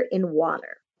powder in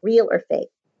water. Real or fake?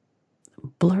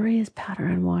 Blurry as powder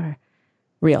in water.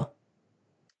 Real.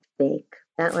 Fake.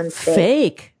 That one's fake.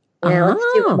 Fake. Now let's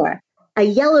do more. A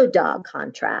yellow dog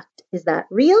contract. Is that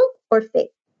real or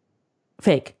fake?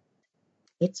 Fake.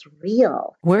 It's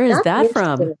real. Where is that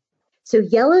from? So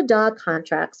yellow dog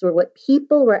contracts were what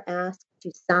people were asked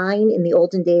to sign in the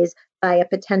olden days by a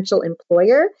potential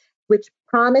employer, which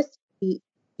promised the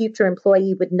future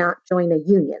employee would not join a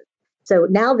union. So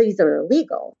now these are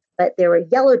illegal, but there were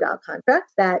yellow dog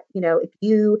contracts that, if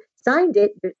you signed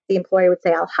it, the employer would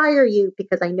say, I'll hire you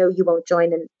because I know you won't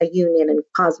join a union and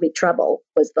cause me trouble,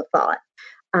 was the thought.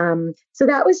 So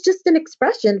that was just an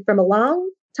expression from a long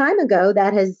time ago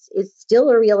that is still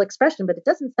a real expression, but it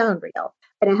doesn't sound real.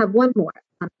 But I have one more.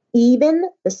 Even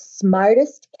the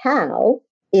smartest cow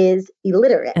is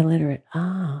illiterate. Illiterate.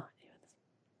 Ah.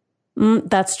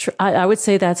 That's true. I would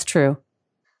say that's true.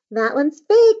 That one's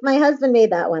fake. My husband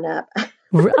made that one up.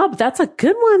 Oh, that's a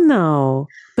good one though.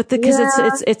 But because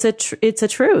it's a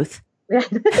truth. So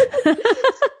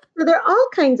there are all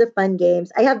kinds of fun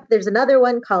games. There's another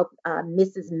one called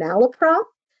Mrs. Malaprop.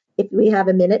 If we have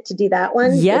a minute to do that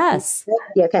one. Yes.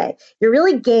 Okay. You're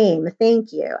really game.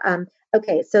 Thank you.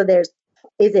 Okay. So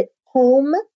is it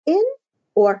home in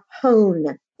or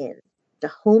hone in? To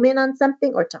home in on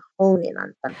something or to hone in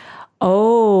on something?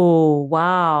 Oh,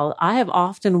 wow. I have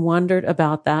often wondered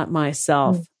about that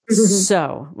myself.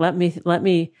 So let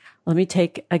me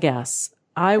take a guess.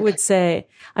 I would say,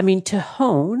 to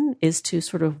hone is to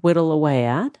sort of whittle away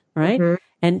at, right? Mm-hmm.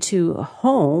 and to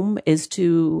home is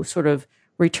to sort of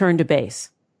return to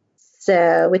base.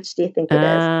 So which do you think it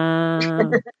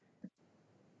is?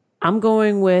 I'm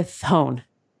going with hone.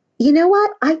 You know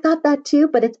what? I thought that too,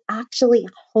 but it's actually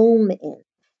home in.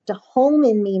 To home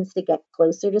in means to get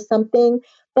closer to something.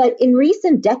 But in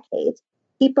recent decades,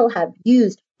 people have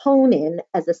used hone in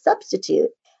as a substitute,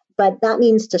 but that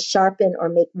means to sharpen or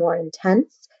make more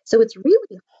intense. So it's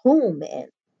really home in,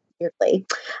 weirdly.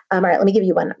 All right, let me give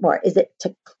you one more. Is it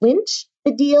to clinch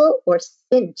the deal or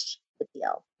cinch the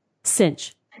deal?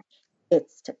 Cinch.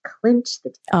 It's to clinch the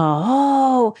deal.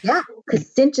 Oh. Yeah,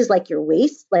 because cinch is like your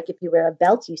waist. Like if you wear a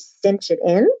belt, you cinch it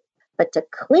in. But to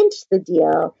clinch the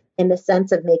deal in the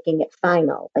sense of making it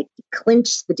final, like you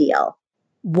clinch the deal.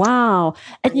 Wow.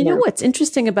 And you know what's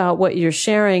interesting about what you're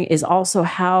sharing is also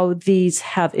how these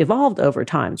have evolved over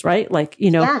times, right? Like,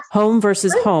 Yes. home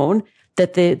versus hone,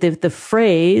 that the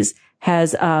phrase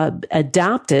has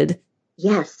adapted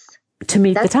Yes. to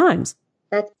meet the times.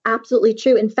 That's absolutely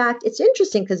true. In fact, it's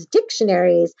interesting because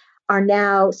dictionaries are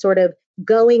now sort of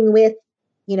going with,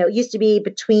 it used to be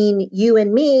between you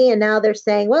and me, and now they're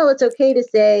saying, well, it's okay to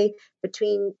say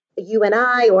between you and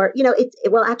I, or,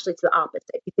 actually it's the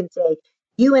opposite. You can say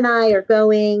you and I are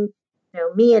going,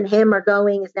 me and him are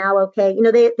going is now okay.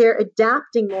 They're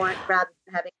adapting more rather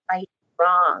than having right and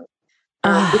wrong,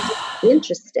 which is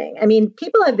interesting. I mean,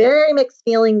 people have very mixed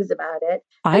feelings about it.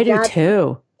 I do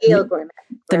too.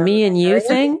 The me and you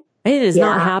thing, it is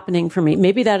not happening for me.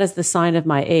 Maybe that is the sign of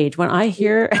my age. When I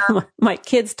hear my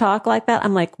kids talk like that,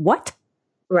 I'm like, what?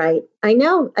 Right. I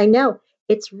know.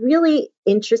 It's really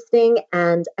interesting.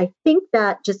 And I think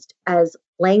that just as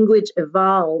language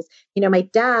evolves, my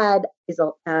dad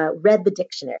read the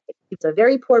dictionary. He was a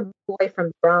very poor boy from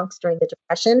the Bronx during the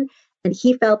Depression, and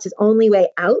he felt his only way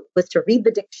out was to read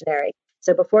the dictionary.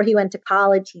 So before he went to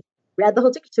college, he read the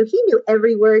whole dictionary. So he knew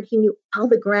every word. He knew all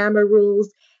the grammar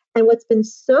rules. And what's been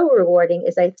so rewarding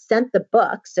is I've sent the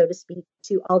book, so to speak,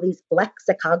 to all these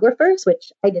lexicographers,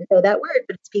 which I didn't know that word,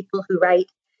 but it's people who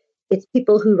write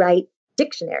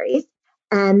dictionaries.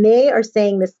 And they are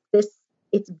saying this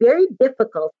it's very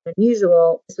difficult and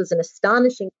unusual. This was an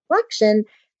astonishing collection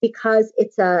because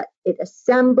it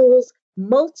assembles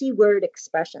multi-word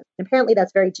expressions. Apparently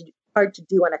that's very hard to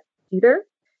do on a computer.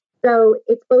 So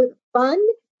it's both fun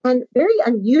and very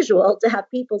unusual to have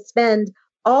people spend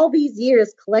all these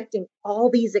years collecting all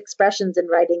these expressions and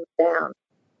writing them down.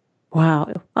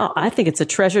 Wow. Oh, I think it's a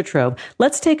treasure trove.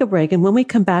 Let's take a break. And when we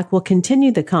come back, we'll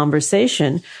continue the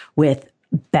conversation with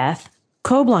Beth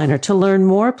Kobliner. To learn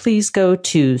more, please go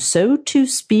to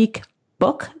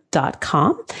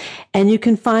sotospeakbook.com. And you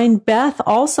can find Beth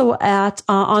also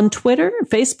on Twitter,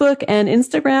 Facebook, and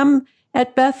Instagram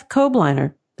at Beth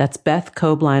Kobliner. That's Beth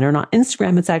Kobliner. On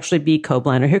Instagram, it's actually B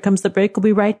Kobliner. Here comes the break. We'll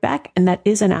be right back. And that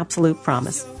is an absolute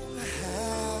promise.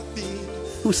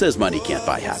 Who says money can't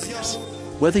buy happiness?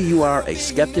 Whether you are a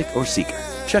skeptic or seeker,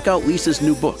 check out Lisa's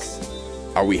new book.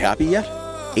 Are we happy yet?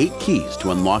 8 Keys to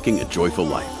Unlocking a Joyful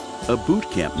Life. A boot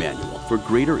camp manual for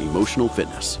greater emotional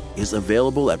fitness is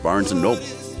available at Barnes & Noble,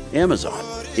 Amazon,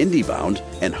 IndieBound,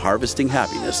 and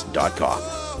HarvestingHappiness.com.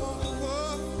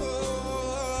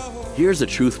 Here's a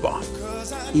truth bomb.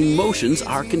 Emotions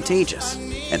are contagious,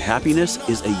 and happiness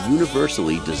is a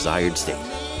universally desired state.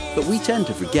 But we tend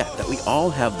to forget that we all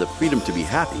have the freedom to be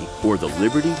happy or the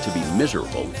liberty to be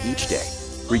miserable each day,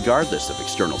 regardless of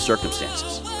external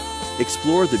circumstances.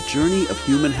 Explore the journey of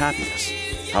human happiness,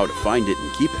 how to find it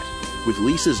and keep it, with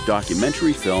Lisa's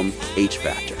documentary film, H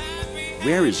Factor.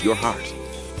 Where is your heart?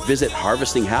 Visit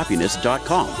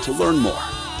HarvestingHappiness.com to learn more.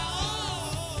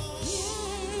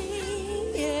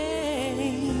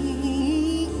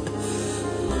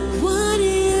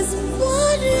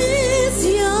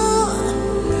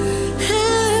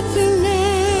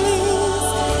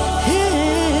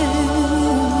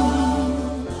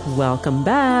 Welcome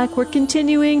back. We're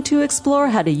continuing to explore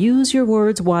how to use your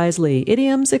words wisely,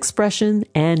 idioms, expression,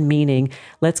 and meaning.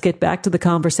 Let's get back to the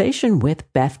conversation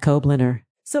with Beth Kobliner.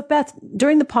 So Beth,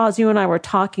 during the pause, you and I were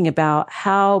talking about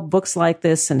how books like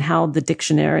this and how the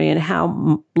dictionary and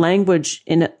how language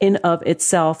in of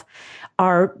itself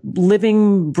are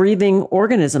living, breathing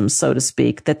organisms, so to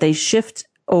speak, that they shift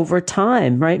over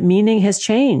time, right? Meaning has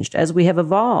changed as we have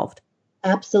evolved.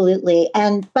 Absolutely.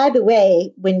 And by the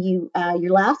way, when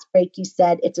your last break, you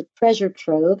said it's a treasure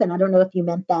trove. And I don't know if you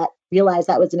meant that, realize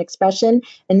that was an expression.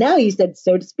 And now you said,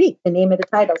 so to speak, the name of the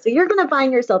title. So you're going to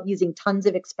find yourself using tons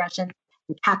of expressions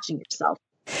and catching yourself.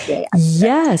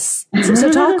 Yes.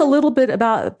 So talk a little bit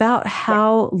about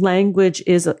how language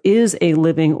is a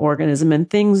living organism and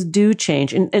things do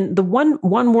change. And the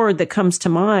one word that comes to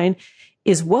mind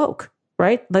is woke.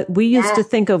 right? Like we used to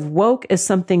think of woke as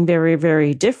something very,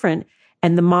 very different.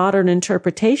 And the modern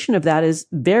interpretation of that is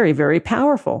very, very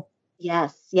powerful.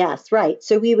 Yes, right.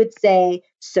 So we would say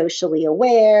socially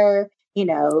aware,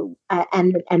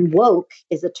 and woke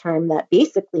is a term that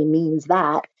basically means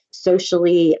that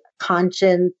socially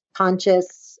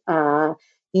conscious,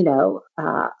 you know,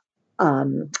 uh,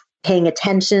 paying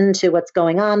attention to what's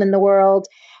going on in the world.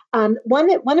 One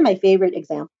of my favorite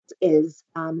examples is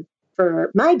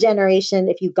for my generation,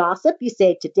 if you gossip, you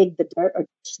say to dig the dirt or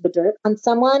dish the dirt on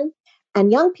someone,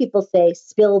 and young people say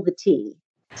spill the tea.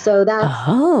 So that's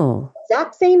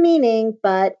exact same meaning,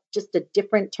 but just a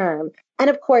different term. And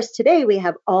of course, today we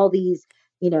have all these,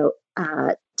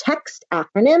 text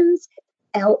acronyms,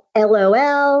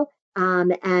 LOL,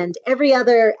 and every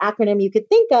other acronym you could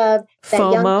think of. That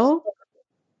FOMO.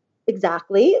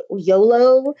 Exactly.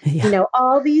 YOLO,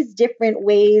 all these different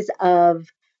ways of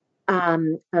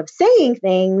saying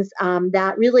things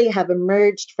that really have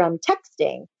emerged from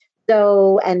texting.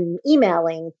 So, and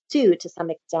emailing too, to some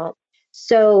extent.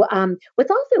 So,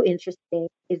 what's also interesting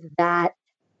is that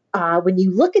when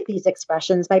you look at these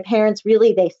expressions, my parents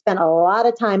they spent a lot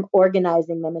of time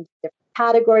organizing them into different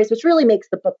categories, which really makes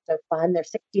the book so fun.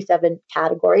 There's 67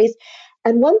 categories.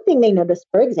 And one thing they noticed,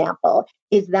 for example,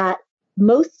 is that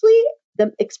mostly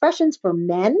the expressions for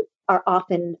men are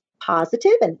often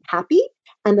positive and happy,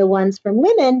 and the ones from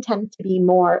women tend to be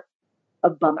more a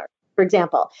bummer. For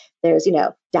example, there's,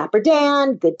 Dapper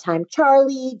Dan, Good Time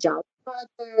Charlie, Jolly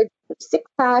Roger, Six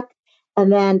Pack.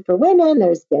 And then for women,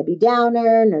 there's Debbie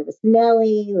Downer, Nervous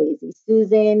Nelly, Lazy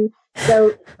Susan.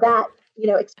 So that,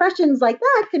 expressions like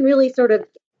that can really sort of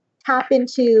tap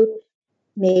into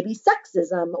maybe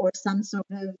sexism or some sort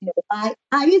of, why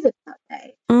is it that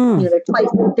way? There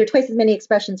are twice as many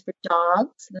expressions for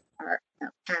dogs than there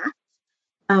are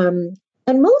cats.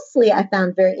 And mostly I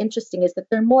found very interesting is that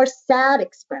they're more sad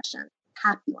expressions,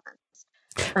 happy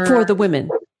ones. For the women.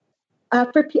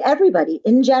 For everybody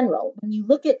in general. When you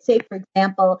look at, say, for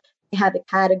example, you have a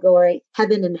category,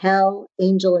 heaven and hell,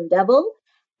 angel and devil,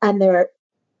 and there are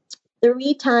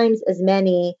 3 times as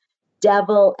many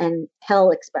devil and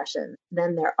hell expressions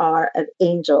than there are of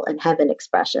angel and heaven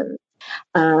expressions.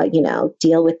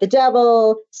 Deal with the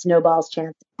devil, snowball's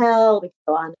chance of hell, we can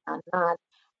go on and on.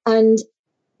 And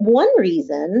one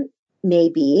reason,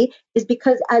 maybe, is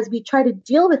because as we try to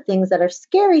deal with things that are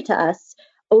scary to us,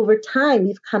 over time,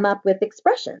 we've come up with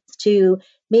expressions to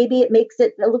maybe it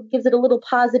gives it a little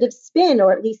positive spin,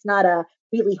 or at least not a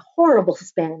really horrible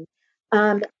spin.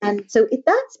 And so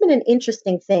that's been an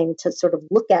interesting thing to sort of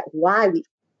look at why we've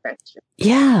expressions.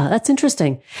 Yeah, that's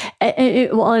interesting.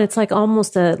 And it's like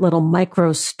almost a little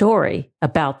micro story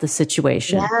about the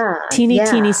situation.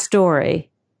 Teeny story.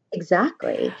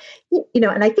 Exactly.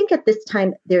 And I think at this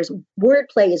time,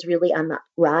 wordplay is really on the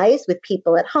rise with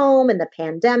people at home and the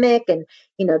pandemic. And,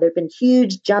 there've been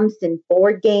huge jumps in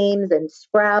board games and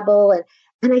Scrabble.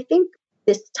 And I think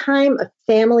this time of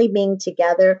family being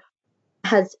together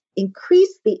has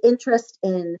increased the interest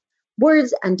in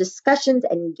words and discussions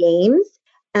and games.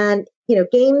 And,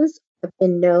 games have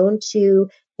been known to,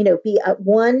 be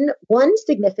one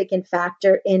significant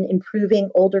factor in improving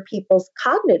older people's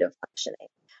cognitive functioning.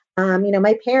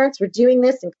 My parents were doing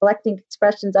this and collecting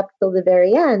expressions up till the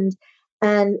very end,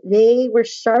 and they were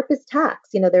sharp as tacks.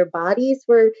 Their bodies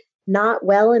were not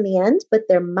well in the end, but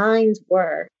their minds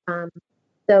were.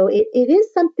 So it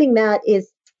is something that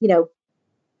is,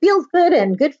 feels good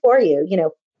and good for you,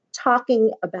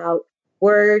 talking about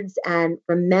words and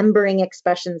remembering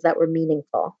expressions that were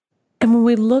meaningful. And when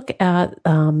we look at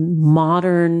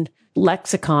modern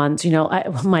lexicons,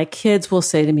 my kids will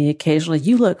say to me occasionally,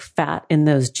 "You look fat in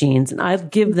those jeans." And I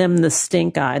give them the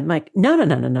stink eye. I'm like, no,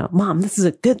 Mom, this is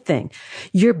a good thing.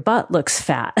 Your butt looks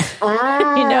fat. Right.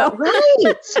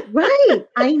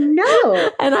 I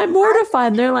know. And I'm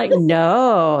mortified. And they're like,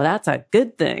 no, that's a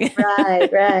good thing.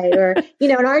 Right. Or,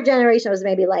 in our generation, it was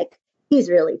maybe like, he's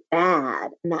really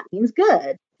bad. And that means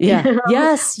good. Yeah.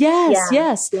 Yes.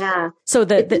 Yeah. So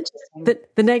the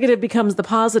negative becomes the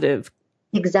positive.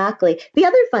 Exactly. The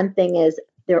other fun thing is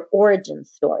their origin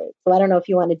story. So I don't know if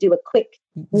you want to do a quick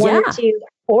 1 or 2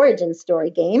 origin story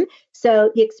game.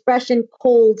 So the expression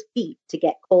cold feet, to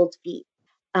get cold feet.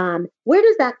 Where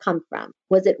does that come from?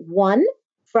 Was it 1,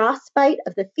 frostbite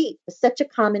of the feet was such a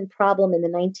common problem in the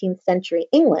 19th century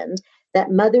England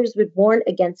that mothers would warn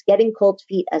against getting cold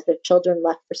feet as their children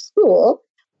left for school?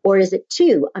 Or is it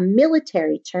 2, a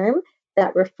military term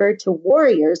that referred to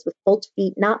warriors with cold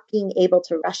feet not being able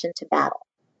to rush into battle?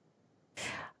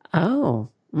 Oh,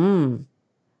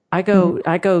 I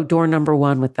go door number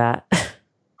 1 with that.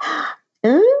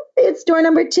 It's it's door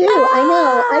number 2. I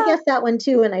know. I guessed that one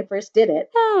too when I first did it.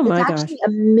 Oh my gosh. It's actually a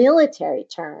military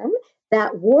term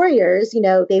that warriors,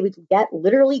 they would get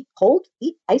literally cold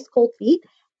feet, ice cold feet.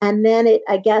 And then it,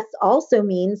 I guess, also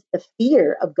means the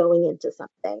fear of going into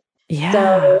something. Yeah.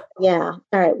 So, yeah.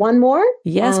 All right. One more?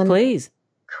 Yes, please.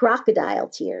 Crocodile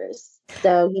tears.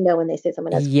 So, when they say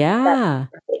someone has Yeah.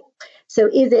 So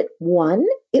is it 1,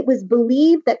 it was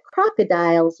believed that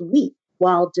crocodiles weep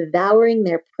while devouring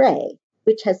their prey,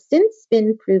 which has since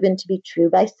been proven to be true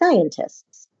by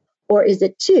scientists? Or is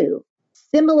it 2,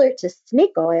 similar to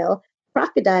snake oil,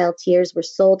 crocodile tears were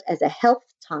sold as a health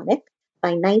tonic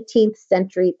by 19th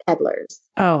century peddlers?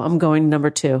 Oh, I'm going number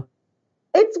 2.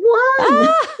 It's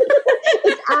 1.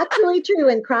 It's actually true.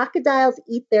 When crocodiles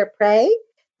eat their prey,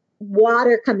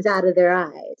 water comes out of their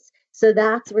eyes. So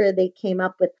that's where they came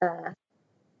up with the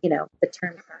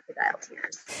term crocodile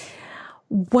tears.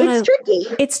 Tricky.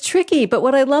 It's tricky, but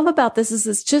what I love about this is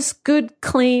it's just good,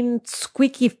 clean,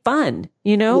 squeaky fun.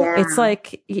 Yeah. It's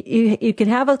like you can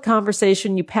have a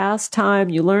conversation, you pass time,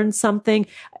 you learn something,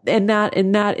 and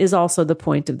that is also the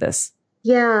point of this.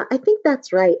 Yeah, I think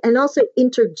that's right. And also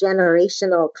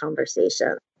intergenerational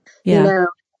conversation. Yeah.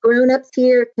 Grown-ups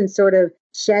here can sort of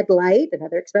shed light,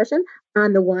 another expression,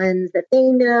 on the ones that they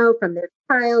know from their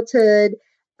childhood.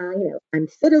 I'm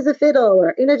fit as a fiddle,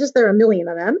 or, just there are a million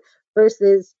of them,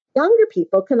 versus younger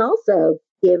people can also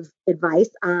give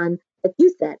advice on, like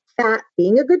you said, fat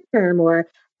being a good term, or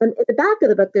at the back of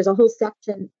the book, there's a whole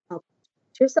section of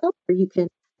yourself where you can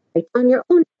write on your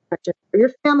own expression or your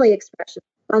family expression,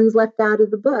 ones left out of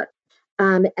the book.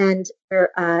 And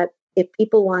if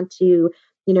people want to,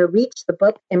 reach the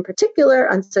book in particular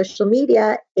on social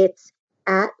media, it's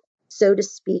at So to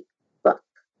Speak Book.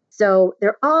 So there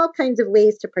are all kinds of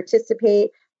ways to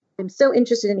participate. I'm so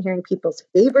interested in hearing people's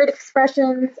favorite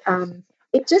expressions.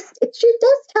 It sure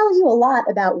does tell you a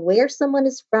lot about where someone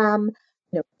is from,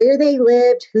 where they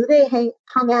lived, who they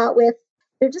hung out with.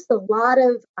 There's just a lot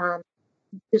of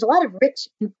there's a lot of rich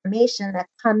information that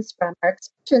comes from our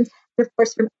expressions, and of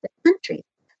course from the country.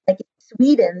 Like in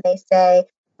Sweden, they say,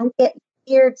 "Don't get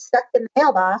your beard stuck in the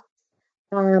mailbox,"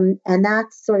 and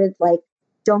that's sort of like,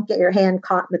 "Don't get your hand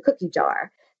caught in the cookie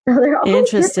jar." So they're all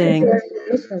interesting.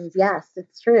 Variations. Yes,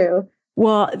 it's true.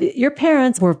 Well, your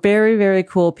parents were very, very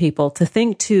cool people. To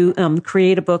think to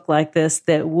create a book like this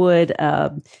that would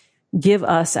give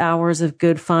us hours of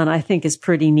good fun, I think is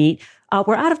pretty neat.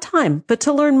 We're out of time, but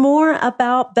to learn more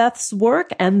about Beth's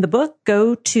work and the book,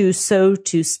 go to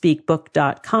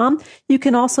sotospeakbook.com. You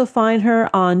can also find her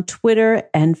on Twitter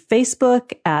and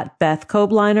Facebook at Beth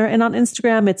Kobliner, and on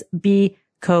Instagram, it's B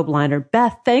Kobliner.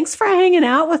 Beth, thanks for hanging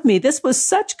out with me. This was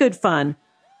such good fun.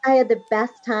 I had the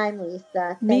best time,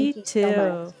 Lisa. Me too.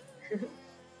 So much.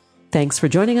 Thanks for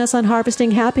joining us on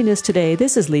Harvesting Happiness today.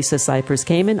 This is Lisa Cypers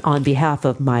Kamen on behalf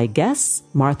of my guests,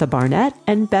 Martha Barnett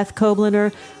and Beth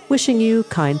Kobliner, wishing you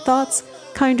kind thoughts,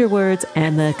 kinder words,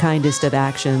 and the kindest of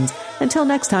actions. Until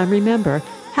next time, remember,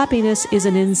 happiness is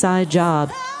an inside job.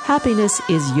 Happiness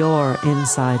is your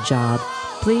inside job.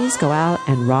 Please go out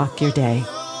and rock your day.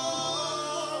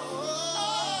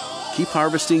 Keep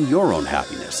harvesting your own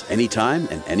happiness anytime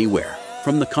and anywhere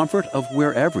from the comfort of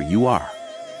wherever you are.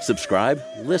 Subscribe,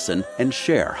 listen, and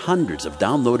share hundreds of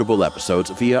downloadable episodes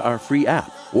via our free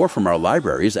app or from our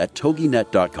libraries at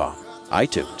toginet.com,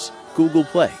 iTunes, Google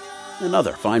Play, and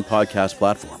other fine podcast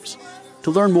platforms. To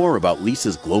learn more about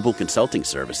Lisa's global consulting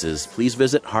services, please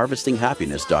visit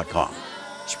harvestinghappiness.com.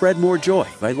 Spread more joy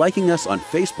by liking us on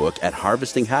Facebook at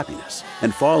Harvesting Happiness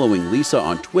and following Lisa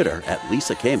on Twitter at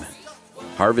Lisa Kamen.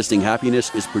 Harvesting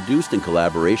Happiness is produced in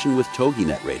collaboration with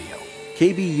TogiNet Radio,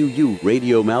 KBUU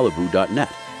Radio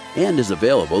Malibu.net, and is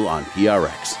available on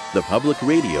PRX, the Public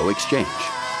Radio Exchange.